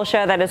into the full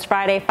show. That is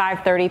Friday,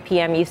 5:30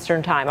 p.m.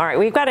 Eastern time. All right,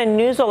 we've got a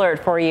news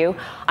alert for you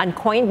on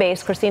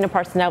Coinbase. Christina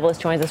Partsinevelos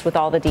joins us with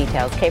all the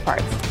details.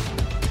 K-Parts.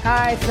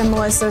 Hi, I'm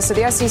Melissa. So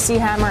the SEC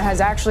hammer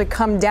has actually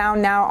come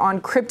down now on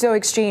crypto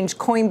exchange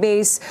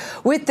Coinbase,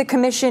 with the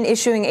commission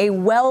issuing a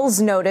Wells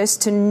notice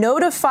to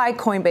notify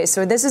Coinbase.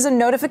 So this is a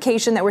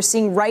notification that we're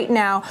seeing right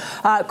now.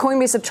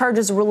 Coinbase of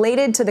charges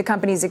related to the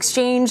company's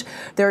exchange,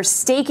 their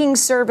staking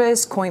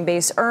service,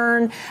 Coinbase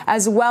Earn,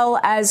 as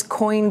well as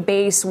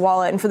Coinbase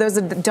Wallet. And for those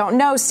that don't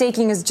know,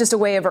 staking is just a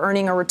way of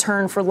earning a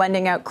return for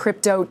lending out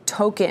crypto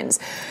tokens.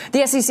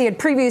 The SEC had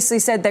previously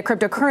said that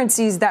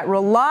cryptocurrencies that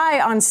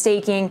rely on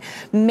staking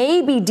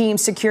may be deemed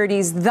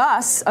securities,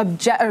 thus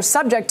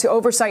subject to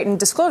oversight and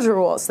disclosure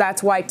rules.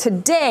 That's why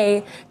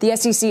today the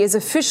SEC is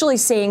officially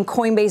saying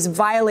Coinbase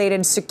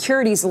violated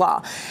securities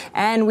law.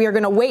 And we are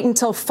going to wait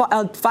until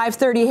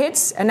 5:30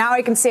 hits. And now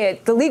I can say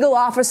it. The legal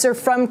officer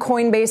from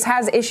Coinbase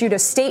has issued a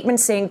statement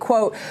saying,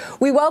 quote,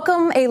 "We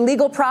welcome a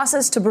legal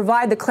process to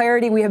provide the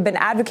clarity we have been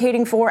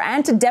advocating for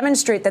and to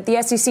demonstrate that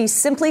the SEC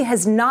simply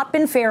has not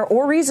been fair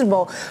or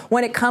reasonable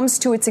when it comes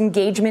to its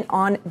engagement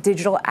on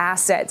digital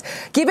assets."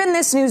 Given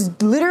this news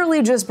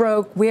literally just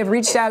broke, we have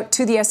reached out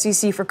to the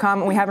SEC for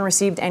comment. We haven't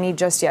received any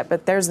just yet,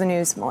 but there's the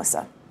news,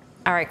 Melissa.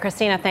 All right,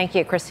 Christina, thank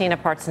you. Christina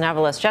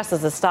Partsinevelos. Just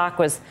as the stock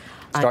was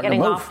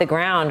getting off the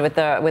ground with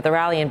the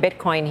rally in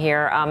Bitcoin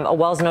here, a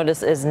Wells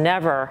notice is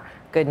never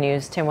good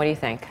news. Tim, what do you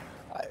think?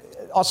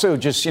 Also,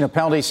 just,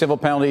 penalties, civil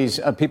penalties,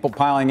 people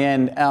piling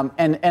in,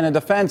 and a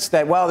defense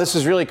that, well, this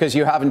is really because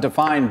you haven't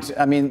defined.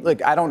 I mean,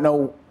 look, I don't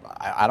know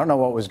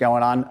what was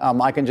going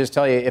on. I can just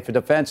tell you, if a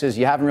defense is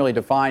you haven't really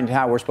defined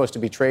how we're supposed to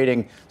be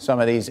trading some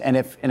of these, and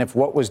if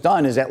what was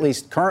done is at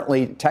least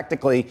currently,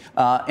 technically,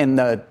 in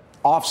the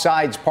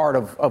offsides part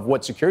of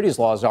what securities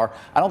laws are,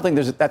 I don't think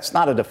that's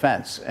not a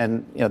defense,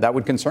 and that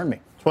would concern me.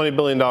 $20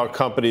 billion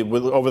company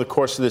over the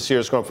course of this year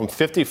has gone from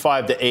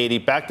 55 to 80,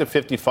 back to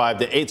 55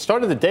 to 8.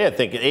 Started the day, I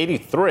think, at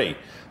 83.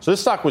 So this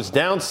stock was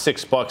down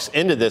 $6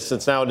 into this.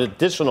 It's now an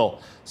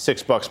additional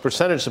 $6.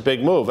 Percentage is a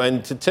big move.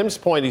 And to Tim's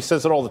point, he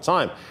says it all the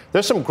time.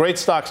 There's some great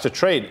stocks to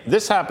trade.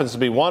 This happens to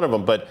be one of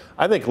them, but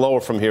I think lower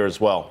from here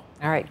as well.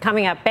 All right,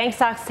 coming up, bank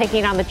stocks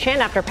taking on the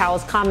chin after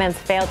Powell's comments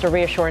failed to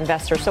reassure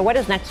investors. So what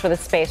is next for the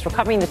space? We're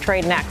covering the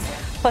trade next.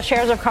 Plus,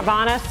 shares of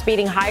Carvana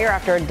speeding higher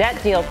after a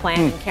debt deal plan.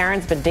 And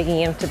Karen's been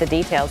digging into the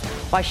details,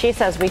 why she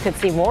says we could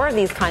see more of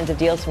these kinds of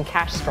deals from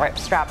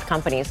cash-strapped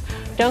companies.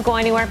 Don't go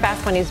anywhere.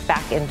 Fast Money's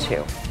back in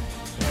 2.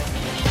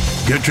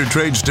 Get your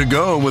trades to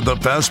go with the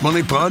Fast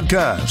Money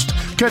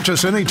Podcast. Catch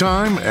us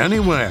anytime,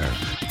 anywhere.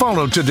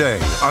 Follow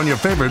today on your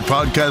favorite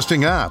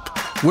podcasting app.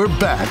 We're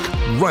back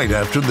right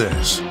after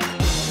this.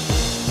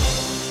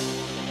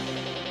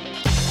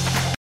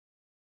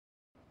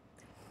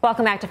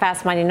 Welcome back to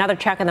Fast Money. Another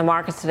check in the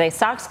markets today.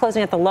 Stocks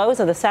closing at the lows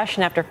of the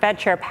session after Fed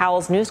Chair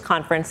Powell's news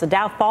conference. The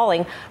Dow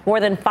falling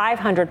more than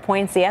 500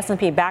 points. The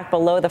S&P back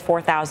below the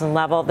 4,000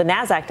 level. The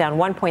Nasdaq down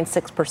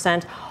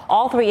 1.6%.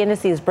 All three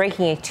indices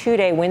breaking a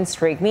 2-day win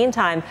streak.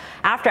 Meantime,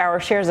 after-hour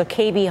shares of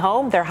KB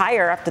Home, they're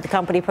higher after the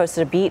company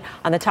posted a beat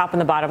on the top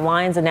and the bottom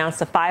lines, announced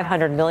a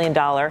 $500 million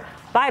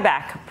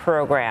buyback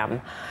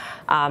program.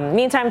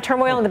 Meantime,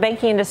 turmoil in the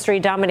banking industry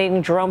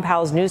dominating Jerome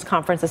Powell's news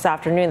conference this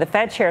afternoon. The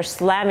Fed chair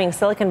slamming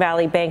Silicon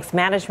Valley Bank's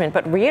management,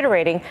 but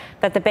reiterating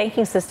that the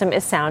banking system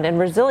is sound and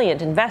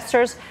resilient.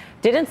 Investors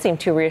didn't seem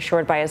too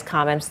reassured by his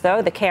comments,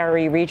 though. The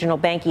KRE Regional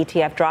Bank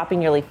ETF dropping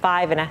nearly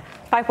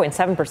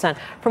 5.7%.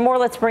 For more,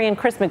 let's bring in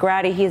Chris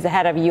McGratty. He's the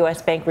head of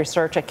U.S. Bank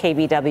Research at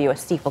KBW, a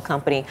Stifel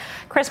company.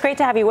 Chris, great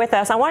to have you with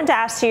us. I wanted to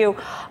ask you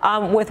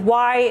with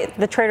why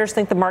the traders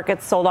think the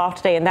market's sold off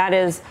today, and that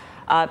is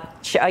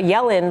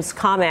Yellen's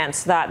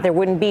comments that there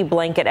wouldn't be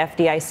blanket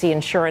FDIC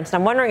insurance.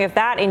 And I'm wondering if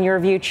that, in your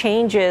view,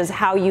 changes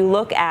how you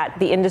look at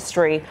the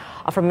industry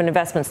from an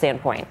investment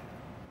standpoint.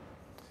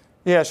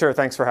 Yeah, sure.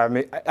 Thanks for having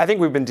me. I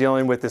think we've been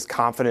dealing with this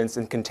confidence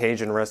and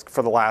contagion risk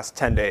for the last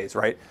 10 days,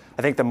 right?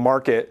 I think the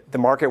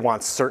market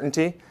wants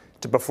certainty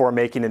before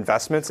making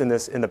investments in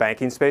the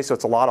banking space. So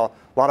it's a lot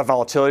of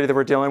volatility that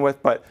we're dealing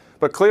with, but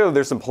clearly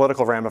there's some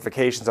political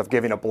ramifications of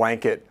giving a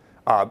blanket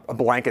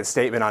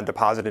statement on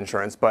deposit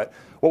insurance. But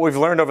what we've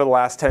learned over the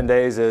last 10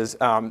 days is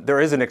there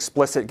is an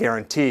explicit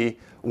guarantee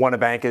when a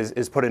bank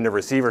is put into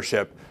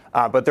receivership,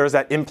 but there's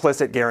that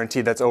implicit guarantee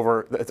that's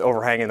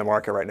overhanging the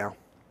market right now.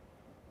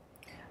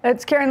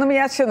 It's Karen, let me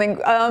ask you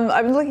something.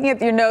 I'm looking at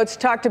your notes,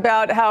 talked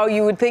about how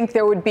you would think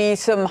there would be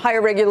some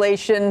higher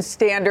regulation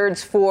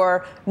standards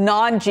for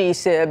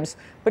non-GSIBs.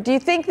 But do you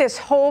think this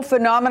whole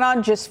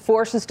phenomenon just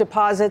forces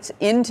deposits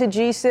into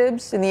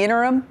GSIBs in the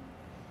interim?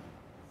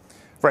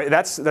 Right,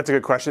 that's a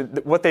good question.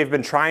 What they've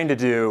been trying to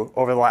do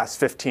over the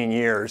last 15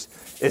 years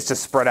is to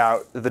spread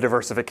out the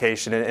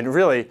diversification and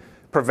really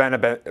prevent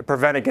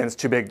against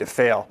too big to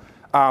fail.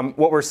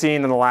 What we're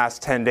seeing in the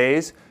last 10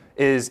 days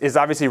is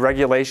obviously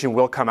regulation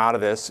will come out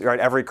of this, right?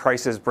 Every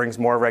crisis brings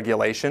more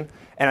regulation.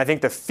 And I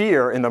think the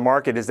fear in the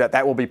market is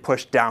that will be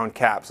pushed down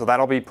cap. So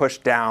that'll be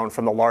pushed down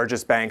from the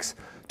largest banks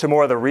to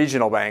more of the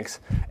regional banks.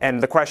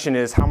 And the question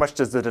is, how much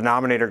does the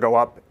denominator go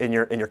up in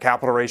your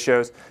capital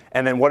ratios?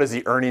 And then what is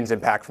the earnings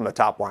impact from the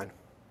top line?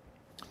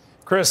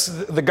 Chris,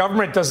 the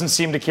government doesn't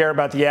seem to care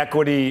about the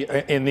equity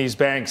in these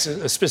banks,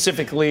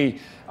 specifically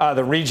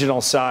the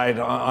regional side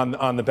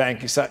on the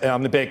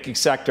banking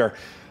sector.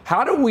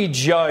 How do we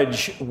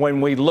judge when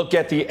we look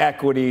at the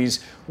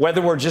equities,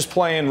 whether we're just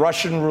playing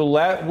Russian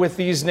roulette with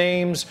these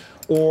names,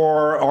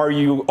 or are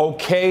you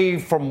okay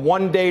from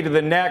one day to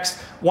the next?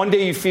 One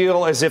day you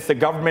feel as if the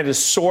government is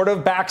sort of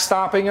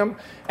backstopping them,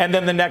 and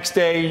then the next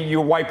day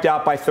you're wiped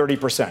out by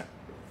 30%.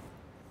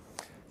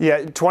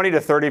 Yeah, 20 to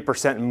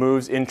 30%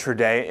 moves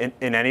intraday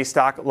in any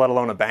stock, let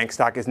alone a bank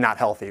stock, is not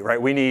healthy,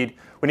 right? We need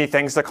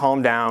things to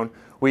calm down.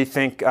 We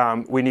think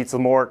we need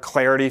some more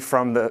clarity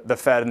from the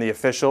Fed and the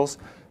officials.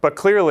 But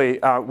clearly,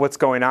 what's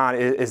going on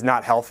is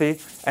not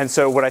healthy. And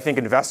so what I think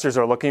investors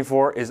are looking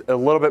for is a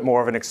little bit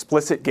more of an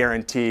explicit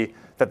guarantee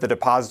that the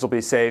deposits will be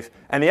safe.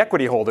 And the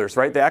equity holders,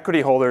 right? The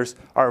equity holders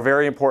are a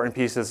very important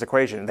piece of this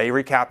equation. They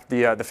recapped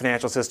the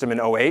financial system in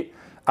 2008.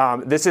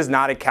 This is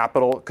not a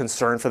capital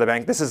concern for the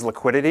bank. This is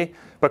liquidity.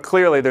 But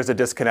clearly, there's a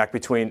disconnect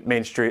between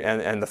Main Street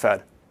and the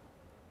Fed.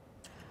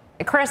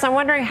 Chris, I'm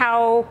wondering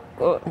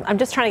I'm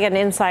just trying to get an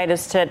insight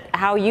as to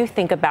how you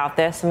think about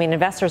this. I mean,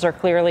 investors are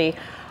clearly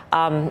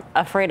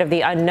afraid of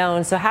the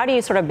unknown. So how do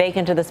you sort of bake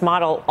into this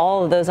model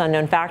all of those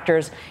unknown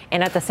factors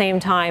and at the same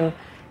time,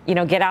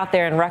 get out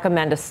there and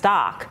recommend a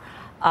stock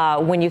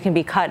when you can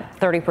be cut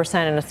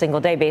 30% in a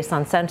single day based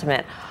on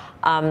sentiment?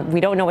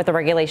 We don't know what the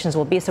regulations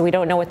will be, so we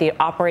don't know what the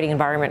operating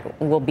environment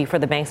will be for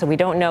the banks, so we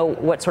don't know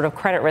what sort of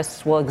credit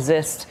risks will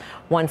exist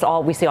once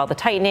we see all the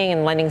tightening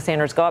and lending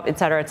standards go up, et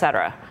cetera, et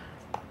cetera.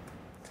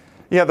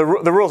 Yeah, the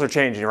rules are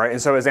changing, right? And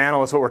so as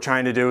analysts, what we're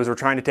trying to do is we're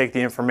trying to take the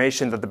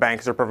information that the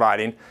banks are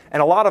providing,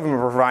 and a lot of them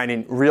are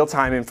providing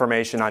real-time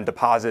information on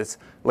deposits,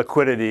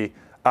 liquidity,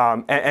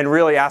 and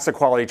really asset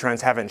quality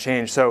trends haven't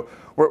changed. So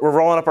we're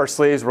rolling up our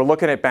sleeves. We're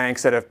looking at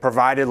banks that have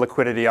provided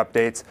liquidity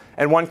updates.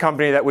 And one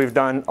company that we've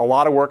done a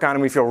lot of work on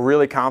and we feel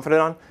really confident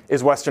on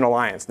is Western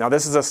Alliance. Now,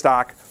 this is a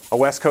stock, a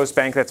West Coast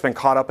bank that's been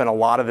caught up in a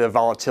lot of the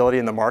volatility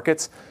in the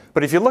markets.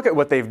 But if you look at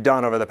what they've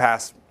done over the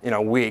past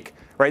week,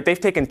 right, they've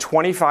taken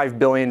 $25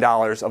 billion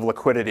of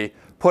liquidity,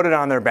 put it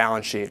on their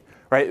balance sheet,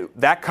 right?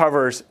 That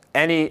covers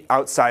any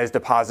outsized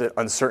deposit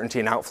uncertainty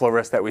and outflow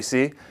risk that we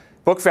see.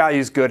 Book value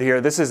is good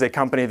here. This is a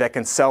company that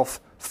can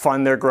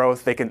self-fund their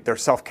growth. They're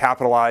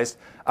self-capitalized,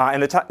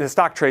 and the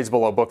stock trades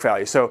below book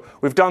value. So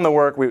we've done the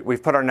work.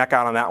 We've put our neck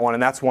out on that one,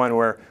 and that's one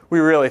where we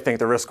really think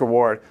the risk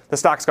reward. The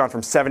stock's gone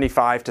from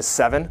 75 to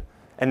 7,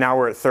 and now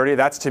we're at 30.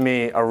 That's to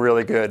me a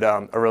really good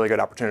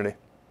opportunity.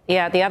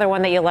 Yeah, the other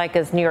one that you like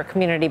is New York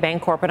Community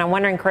Bancorp. And I'm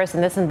wondering, Chris,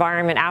 in this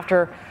environment,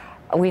 after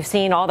we've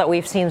seen all that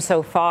we've seen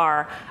so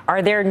far,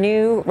 are there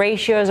new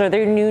ratios, are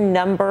there new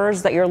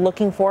numbers that you're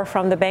looking for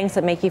from the banks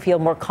that make you feel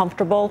more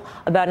comfortable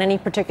about any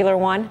particular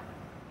one?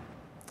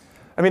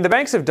 I mean, the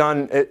banks have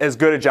done as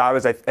good a job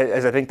as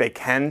I think they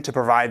can to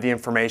provide the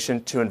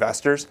information to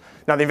investors.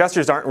 Now, the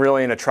investors aren't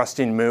really in a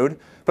trusting mood,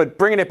 but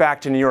bringing it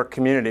back to New York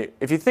Community,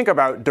 if you think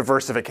about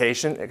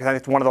diversification, because I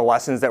think it's one of the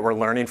lessons that we're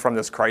learning from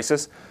this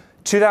crisis,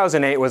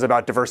 2008 was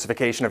about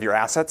diversification of your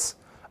assets.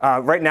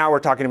 Right now, we're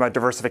talking about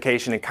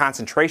diversification and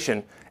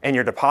concentration in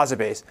your deposit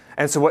base.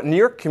 And so what New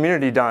York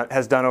Community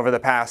has done over the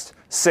past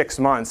 6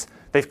 months,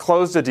 they've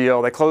closed a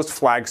deal. They closed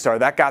Flagstar.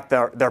 That got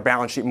their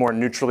balance sheet more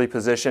neutrally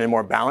positioned and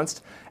more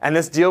balanced. And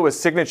this deal with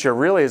Signature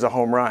really is a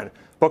home run.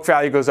 Book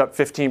value goes up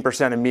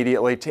 15%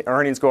 immediately.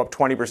 Earnings go up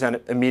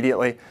 20%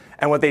 immediately.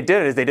 And what they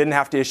did is they didn't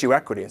have to issue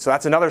equity. And so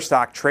that's another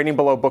stock trading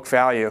below book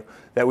value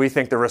that we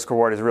think the risk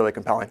reward is really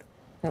compelling.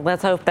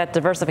 Let's hope that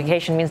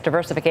diversification means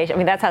diversification. I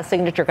mean, that's how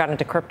Signature got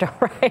into crypto,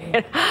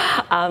 right?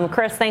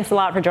 Chris, thanks a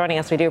lot for joining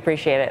us. We do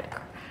appreciate it.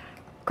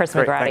 Chris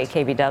McGratty,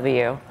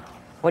 KBW.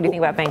 What do you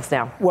think about banks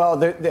now?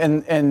 Well,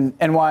 and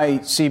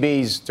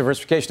NYCB's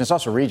diversification is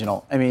also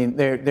regional. I mean,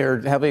 they're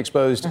heavily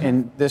exposed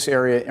in this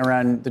area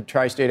around the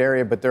tri-state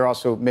area, but they're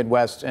also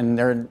Midwest, and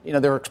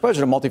they're exposed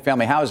to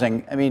multifamily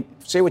housing. I mean,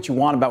 say what you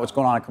want about what's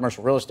going on in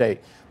commercial real estate,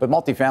 but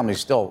multifamily is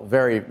still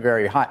very,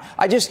 very high.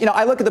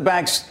 I look at the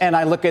banks and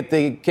I look at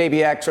the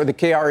KBX or the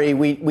KRE.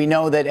 We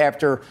know that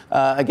after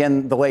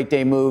again the late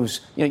day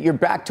moves, you're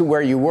back to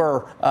where you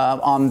were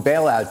on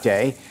bailout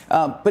day.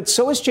 But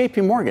so is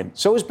J.P. Morgan,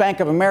 so is Bank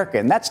of America,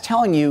 and that's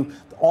telling you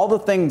all the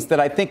things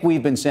that I think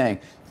we've been saying.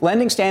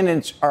 Lending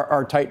standards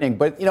are tightening,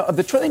 but of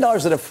the $1 trillion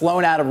that have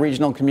flown out of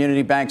regional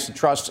community banks and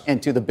trusts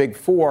into the big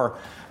four,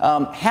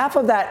 half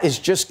of that is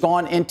just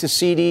gone into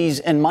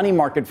CDs and money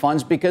market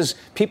funds because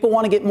people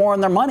want to get more on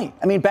their money.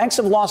 I mean, banks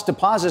have lost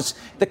deposits.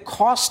 The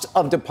cost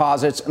of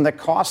deposits and the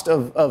cost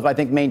of I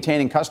think,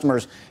 maintaining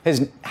customers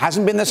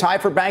hasn't been this high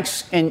for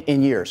banks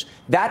in years.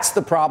 That's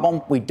the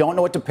problem. We don't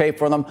know what to pay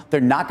for them.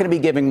 They're not going to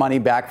be giving money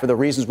back for the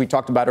reasons we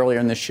talked about earlier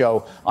in this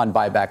show on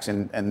buybacks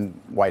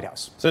and White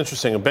House. It's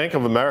interesting. Bank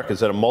of America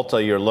is at a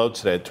multi-year low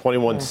today at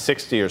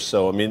 2160 or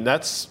so. I mean,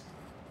 that's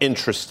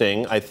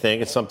interesting. I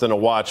think it's something to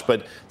watch.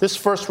 But this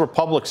First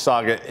Republic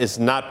saga is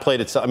not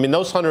played itself. I mean,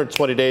 those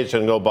 120 days are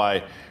going to go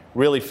by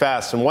really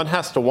fast. And one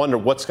has to wonder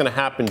what's going to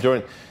happen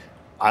during.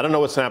 I don't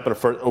know what's going to happen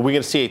first. Are we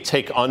going to see a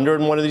take under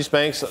in one of these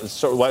banks,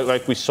 so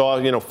like we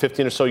saw,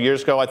 15 or so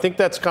years ago? I think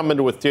that's coming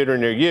to a theater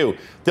near you.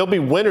 There'll be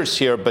winners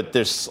here, but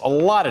there's a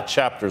lot of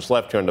chapters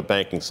left here on the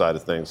banking side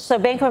of things. So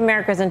Bank of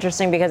America is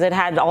interesting because it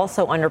had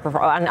also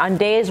underperformed. On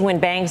days when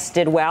banks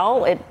did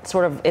well,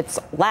 it's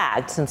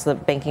lagged since the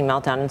banking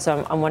meltdown. And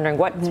so I'm wondering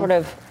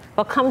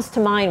what comes to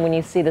mind when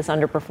you see this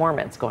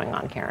underperformance going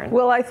on, Karen?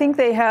 Well, I think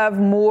they have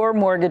more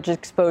mortgage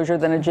exposure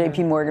than a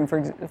JP Morgan,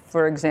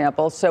 for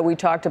example. So we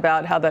talked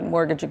about how that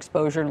mortgage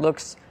exposure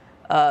looks,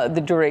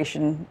 the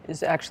duration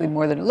is actually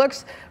more than it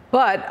looks.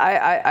 But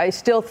I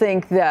still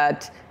think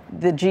that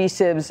the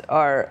GSIBs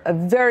are a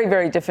very,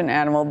 very different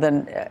animal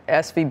than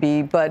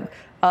SVB. But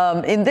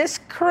in this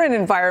current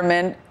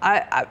environment,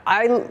 I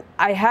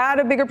had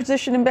a bigger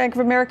position in Bank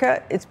of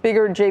America. It's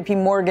bigger in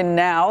JP Morgan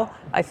now.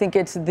 I think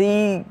it's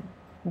the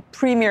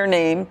premier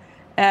name.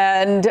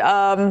 And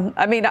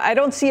I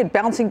don't see it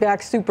bouncing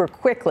back super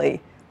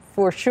quickly,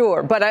 for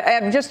sure. But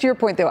just to your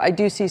point, though, I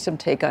do see some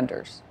take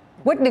unders.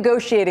 What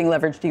negotiating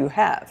leverage do you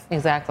have?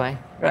 Exactly.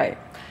 Right.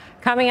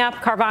 Coming up,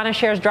 Carvana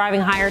shares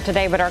driving higher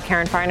today, but our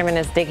Karen Feinerman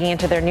is digging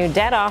into their new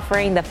debt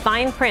offering, the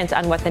fine print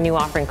on what the new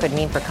offering could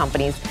mean for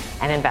companies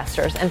and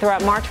investors. And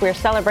throughout March, we are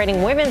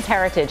celebrating women's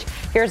heritage.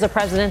 Here's the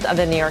president of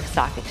the New York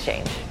Stock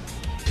Exchange.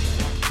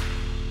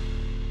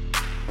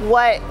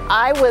 What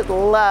I would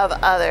love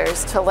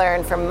others to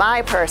learn from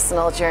my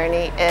personal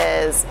journey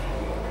is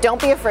don't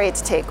be afraid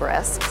to take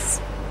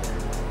risks.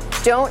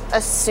 Don't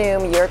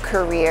assume your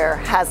career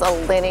has a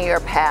linear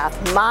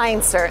path. Mine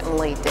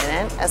certainly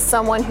didn't. As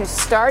someone who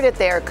started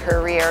their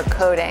career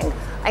coding,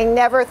 I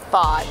never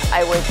thought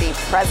I would be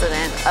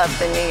president of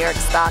the New York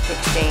Stock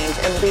Exchange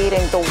and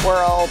leading the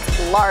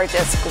world's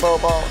largest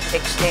global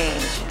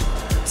exchange.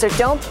 So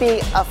don't be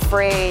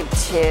afraid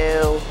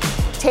to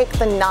take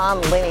the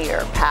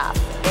non-linear path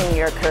in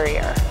your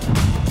career.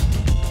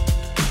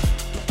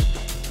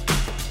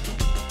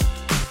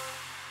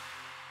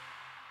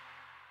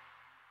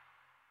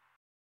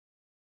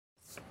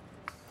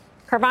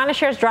 Carvana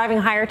shares driving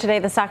higher today.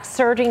 The stock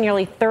surging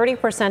nearly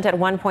 30% at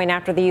one point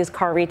after the used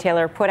car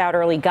retailer put out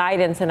early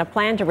guidance and a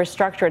plan to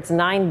restructure its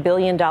 $9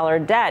 billion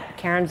debt.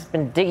 Karen's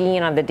been digging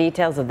in on the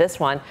details of this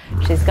one.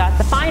 She's got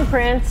the fine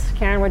print.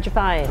 Karen, what'd you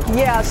find?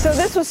 Yeah, so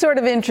this was sort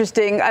of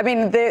interesting. I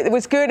mean, it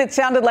was good. It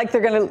sounded like they're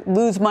going to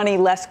lose money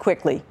less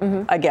quickly,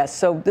 I guess.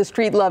 So the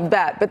street loved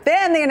that. But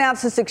then they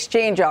announced this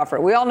exchange offer.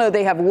 We all know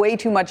they have way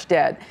too much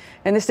debt.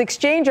 And this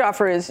exchange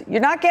offer is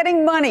you're not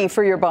getting money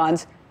for your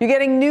bonds. You're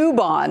getting new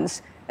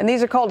bonds. And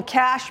these are called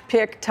cash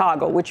pick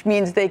toggle, which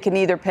means they can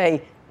either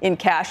pay in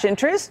cash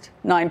interest,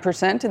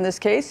 9% in this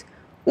case,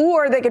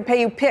 or they could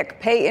pay you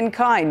pay in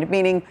kind,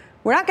 meaning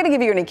we're not going to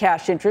give you any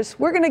cash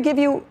interest. We're going to give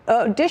you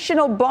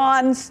additional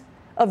bonds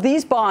of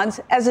these bonds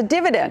as a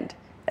dividend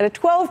at a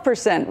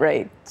 12%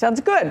 rate.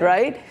 Sounds good,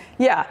 right?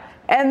 Yeah.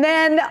 And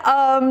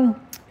then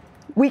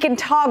we can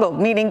toggle,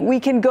 meaning we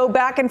can go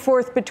back and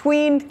forth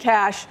between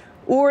cash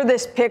or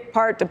this pick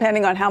part,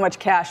 depending on how much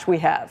cash we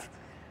have.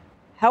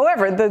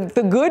 However,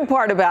 the good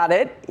part about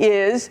it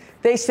is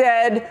they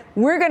said,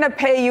 we're going to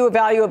pay you a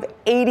value of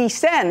 80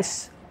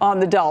 cents on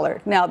the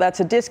dollar. Now,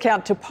 that's a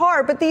discount to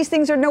par, but these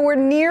things are nowhere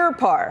near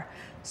par.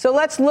 So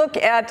let's look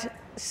at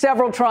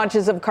several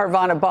tranches of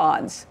Carvana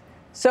bonds.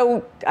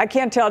 So I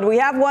can't tell. Do we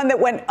have one that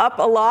went up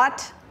a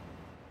lot?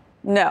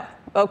 No.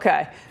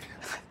 Okay.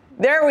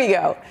 There we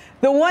go.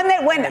 The one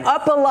that went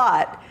up a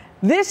lot.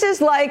 This is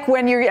like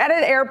when you're at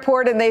an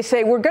airport and they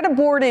say, we're going to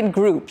board in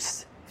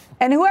groups.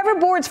 And whoever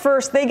boards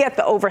first, they get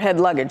the overhead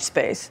luggage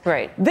space.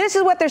 Right. This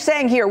is what they're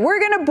saying here. We're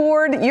going to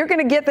board. You're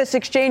going to get this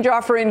exchange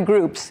offer in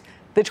groups.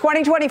 The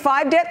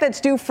 2025 debt that's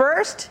due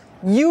first,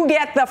 you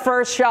get the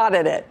first shot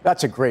at it.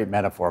 That's a great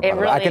metaphor.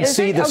 Really I can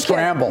see the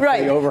scramble for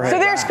the overhead. So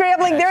they're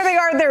scrambling. There they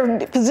are.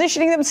 They're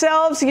positioning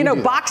themselves,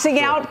 boxing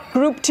out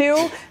Group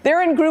 2.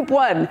 They're in Group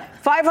 1.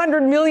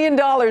 $500 million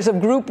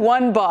of Group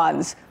 1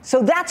 bonds.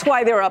 So that's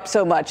why they're up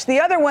so much.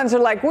 The other ones are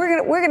like,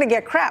 we're gonna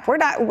get crap. We're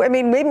not. I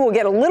mean, maybe we'll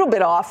get a little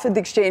bit off at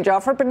the exchange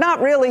offer, but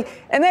not really.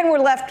 And then we're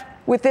left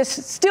with this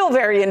still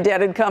very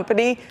indebted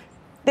company.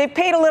 They've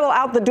paid a little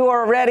out the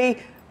door already.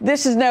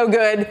 This is no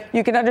good.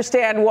 You can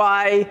understand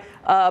why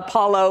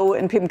Apollo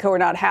and PIMCO are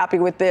not happy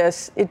with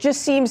this. It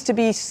just seems to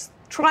be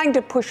trying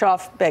to push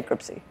off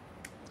bankruptcy.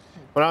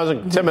 When I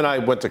was Tim and I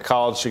went to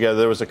college together,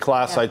 there was a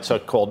class I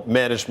took called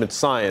Management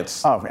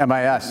Science. Oh,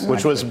 MIS.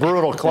 Which was a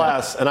brutal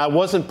class, and I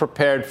wasn't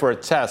prepared for a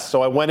test.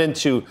 So I went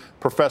into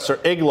Professor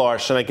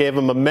Iglarsh, and I gave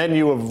him a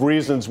menu of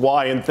reasons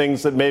why and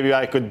things that maybe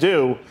I could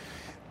do.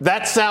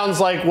 That sounds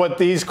like what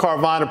these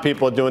Carvana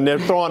people are doing. They're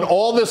throwing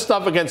all this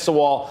stuff against the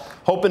wall,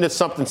 hoping that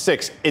something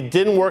sticks. It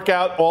didn't work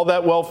out all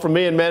that well for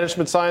me in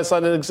Management Science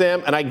on an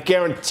exam, and I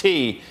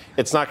guarantee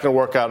it's not going to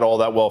work out all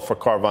that well for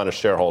Carvana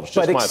shareholders.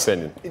 Just my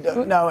opinion.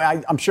 No,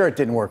 I'm sure it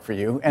didn't work for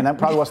you, and that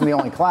probably wasn't the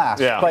only class.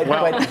 Yeah,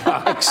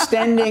 but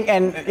extending,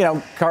 and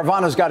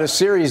Carvana's got a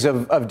series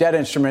of debt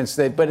instruments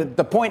but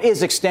the point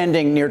is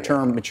extending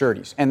near-term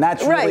maturities, and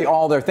that's really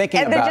all they're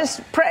thinking about. And they're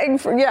just praying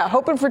for,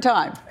 hoping for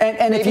time.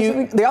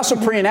 And they also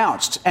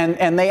pre-announced,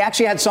 and they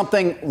actually had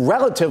something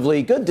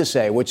relatively good to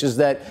say, which is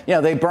that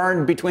they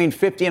burned between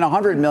 50 and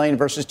 100 million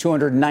versus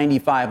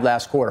 295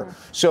 last quarter.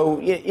 So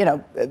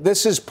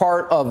this is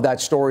part of that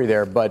story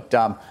there, but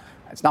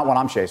it's not what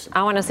I'm chasing.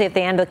 I want to see at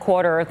the end of the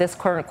quarter, this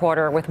current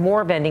quarter, with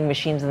more vending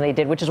machines than they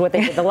did, which is what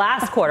they did the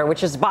last quarter, which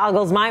just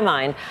boggles my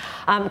mind.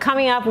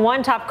 Coming up,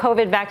 one top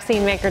COVID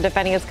vaccine maker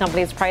defending his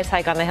company's price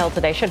hike on the Hill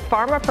today. Should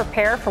pharma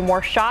prepare for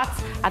more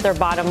shots at their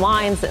bottom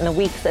lines in the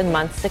weeks and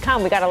months to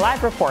come? We got a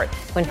live report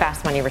when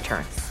Fast Money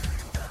returns.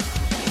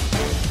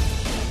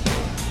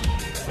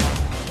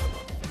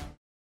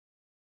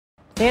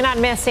 Do not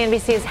miss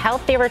CNBC's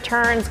Healthy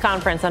Returns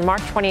Conference on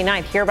March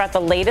 29th. Hear about the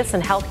latest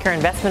in healthcare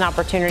investment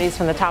opportunities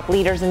from the top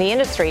leaders in the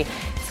industry.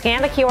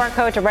 Scan the QR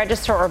code to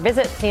register or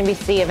visit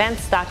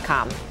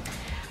CNBCevents.com.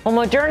 Well,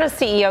 Moderna's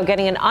CEO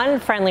getting an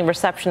unfriendly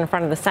reception in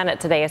front of the Senate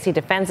today as he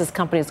defends his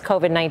company's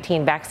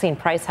COVID-19 vaccine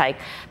price hike.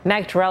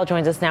 Meg Terrell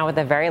joins us now with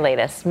the very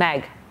latest.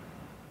 Meg.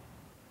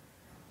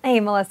 Hey,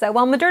 Melissa.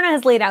 Well, Moderna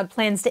has laid out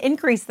plans to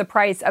increase the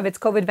price of its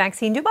COVID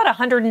vaccine to about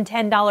 $110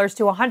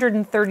 to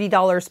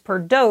 $130 per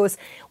dose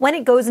when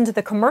it goes into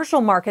the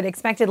commercial market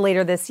expected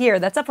later this year.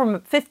 That's up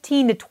from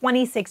 $15 to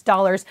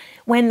 $26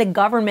 when the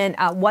government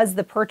was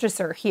the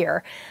purchaser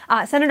here.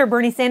 Senator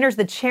Bernie Sanders,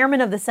 the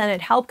chairman of the Senate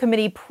Health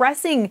Committee,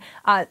 pressing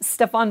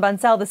Stéphane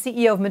Bancel, the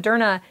CEO of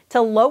Moderna, to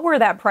lower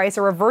that price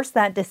or reverse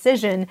that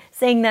decision,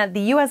 saying that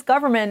the U.S.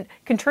 government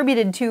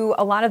contributed to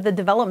a lot of the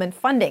development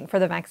funding for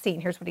the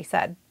vaccine. Here's what he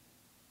said.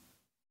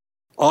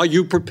 Are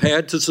you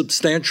prepared to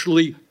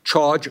substantially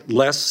charge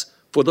less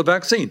for the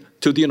vaccine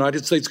to the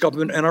United States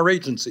government and our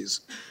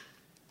agencies?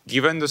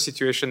 Given the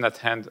situation at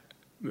hand,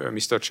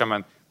 Mr.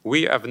 Chairman,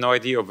 we have no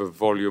idea of the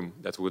volume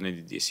that we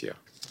need this year.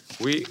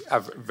 We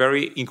have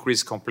very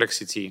increased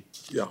complexity.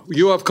 Yeah,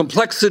 you have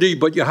complexity,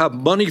 but you have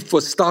money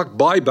for stock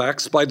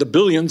buybacks by the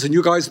billions, and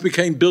you guys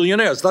became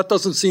billionaires. That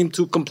doesn't seem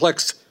too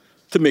complex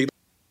to me.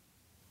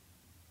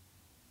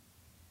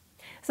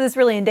 So this is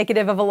really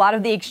indicative of a lot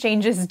of the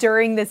exchanges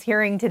during this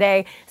hearing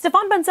today.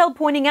 Stéphane Bancel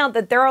pointing out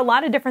that there are a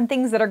lot of different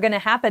things that are going to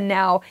happen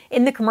now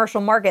in the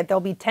commercial market.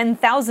 There'll be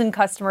 10,000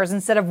 customers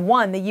instead of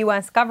one, the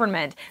U.S.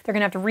 government. They're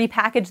going to have to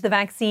repackage the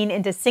vaccine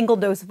into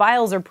single-dose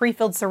vials or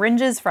pre-filled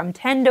syringes from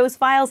 10-dose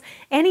vials.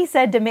 And he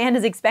said demand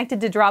is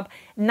expected to drop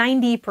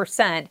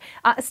 90%.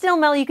 Still,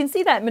 Mel, you can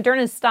see that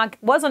Moderna's stock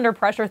was under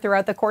pressure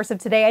throughout the course of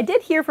today. I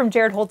did hear from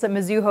Jared Holtz at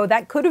Mizuho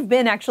that could have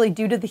been actually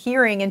due to the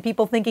hearing and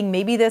people thinking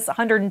maybe this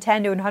 $110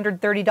 to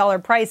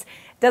 $130 price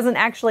doesn't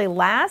actually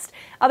last.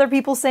 Other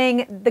people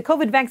saying the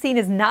COVID vaccine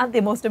is not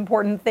the most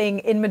important thing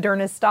in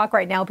Moderna's stock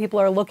right now. People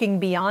are looking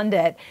beyond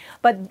it.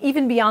 But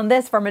even beyond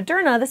this, for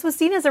Moderna, this was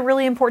seen as a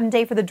really important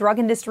day for the drug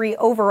industry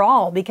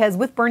overall, because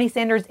with Bernie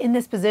Sanders in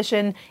this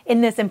position,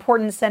 in this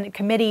important Senate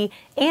committee,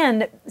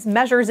 and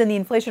measures in the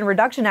Inflation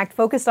Reduction Act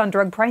focused on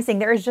drug pricing,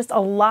 there is just a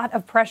lot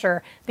of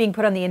pressure being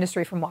put on the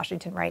industry from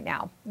Washington right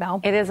now.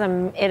 Mel? It is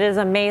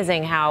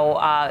amazing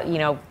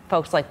how,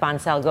 folks like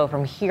Bancel go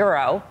from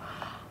hero,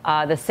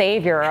 the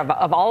savior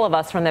of all of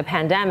us from the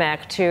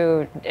pandemic,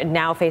 to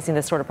now facing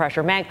this sort of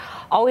pressure. Meg,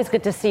 always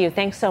good to see you.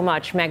 Thanks so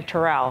much, Meg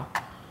Terrell.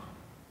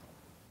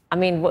 I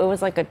mean, it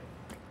was like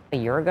a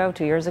year ago,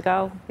 2 years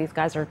ago. These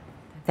guys are,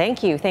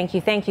 thank you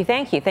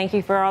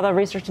for all the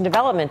research and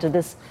development of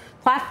this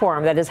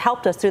platform that has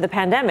helped us through the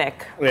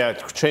pandemic. Yeah,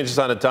 it changes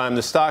on a dime.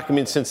 The stock,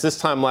 since this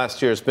time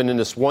last year, has been in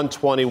this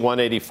 120,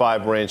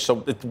 185 range.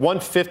 So at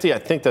 150, I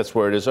think that's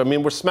where it is.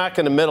 We're smack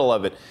in the middle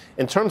of it.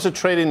 In terms of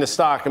trading the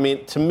stock, to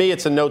me,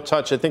 it's a no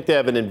touch. I think they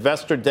have an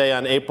investor day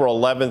on April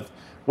 11th.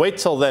 Wait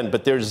till then,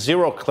 but there's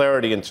zero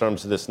clarity in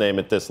terms of this name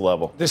at this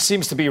level. This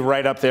seems to be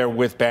right up there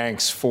with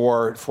banks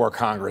for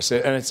Congress,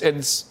 and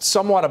it's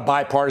somewhat a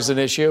bipartisan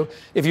issue.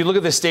 If you look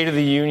at the State of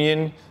the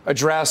Union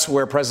address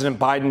where President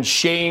Biden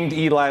shamed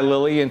Eli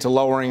Lilly into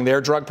lowering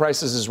their drug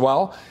prices as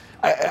well,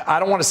 I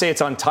don't want to say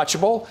it's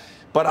untouchable,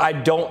 but I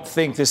don't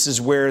think this is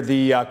where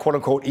the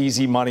quote-unquote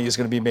easy money is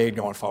going to be made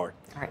going forward.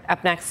 All right,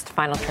 up next,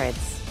 final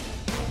trades.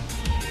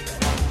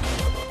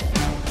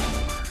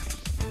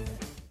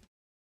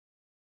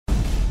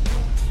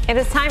 It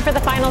is time for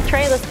the final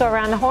trade. Let's go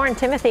around the horn.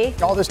 Timothy.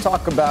 All this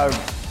talk about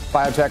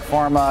biotech,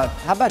 pharma.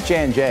 How about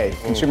J&J?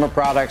 Consumer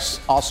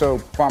products, also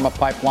pharma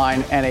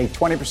pipeline, and a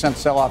 20%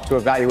 sell-off to a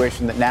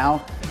valuation that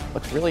now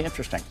looks really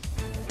interesting.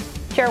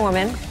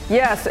 Chairwoman.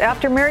 Yes,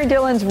 after Mary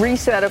Dillon's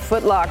reset of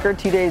Foot Locker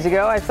 2 days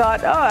ago, I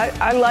thought,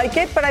 I like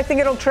it, but I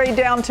think it'll trade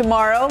down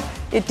tomorrow.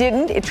 It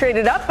didn't. It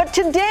traded up, but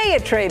today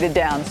it traded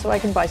down, so I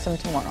can buy some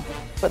tomorrow.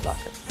 Foot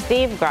Locker.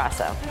 Steve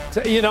Grasso.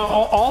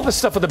 All the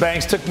stuff with the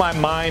banks took my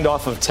mind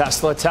off of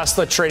Tesla.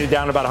 Tesla traded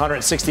down about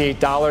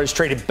 $168,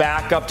 traded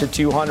back up to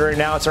 $200.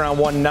 Now it's around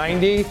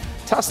 $190.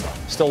 Tesla,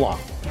 still long.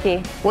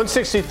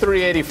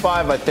 163.85,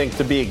 I think,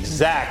 to be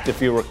exact,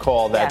 if you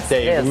recall that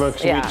day. We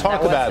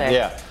talked about it.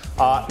 Yeah.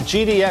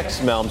 GDX,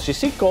 Melms. You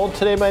see gold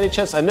today by any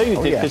chance? I know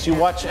you did because you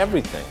watch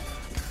everything.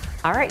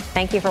 All right.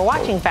 Thank you for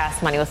watching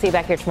Fast Money. We'll see you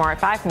back here tomorrow at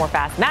 5 for more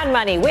Fast Mad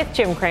Money with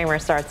Jim Cramer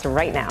starts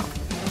right now.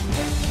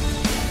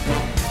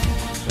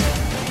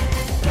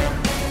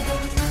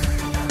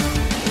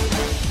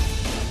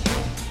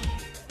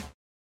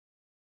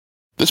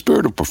 The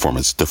spirit of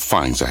performance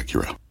defines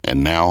Acura,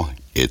 and now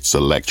it's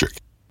electric.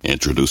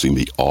 Introducing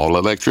the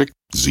all-electric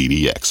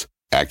ZDX,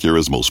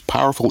 Acura's most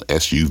powerful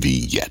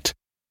SUV yet.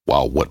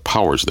 While what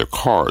powers their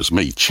cars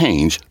may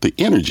change, the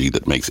energy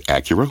that makes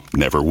Acura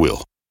never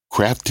will.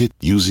 Crafted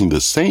using the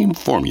same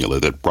formula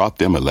that brought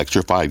them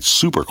electrified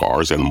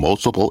supercars and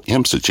multiple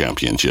IMSA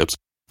championships,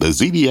 the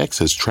ZDX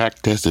has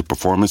track-tested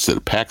performance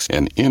that packs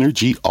an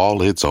energy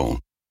all its own.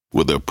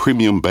 With a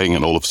premium Bang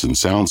 & Olufsen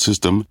sound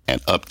system and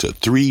up to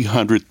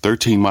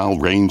 313-mile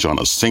range on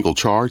a single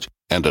charge,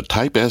 and a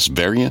Type S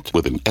variant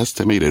with an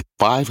estimated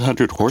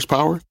 500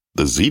 horsepower,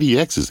 the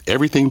ZDX is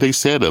everything they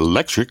said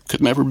electric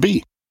could never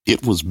be.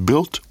 It was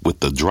built with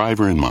the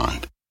driver in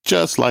mind,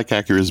 just like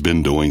Acura's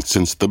been doing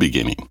since the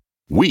beginning.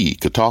 We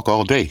could talk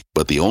all day,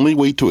 but the only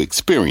way to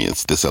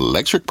experience this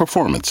electric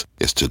performance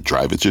is to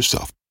drive it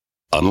yourself.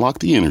 Unlock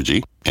the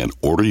energy and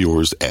order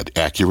yours at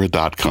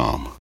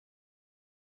Acura.com.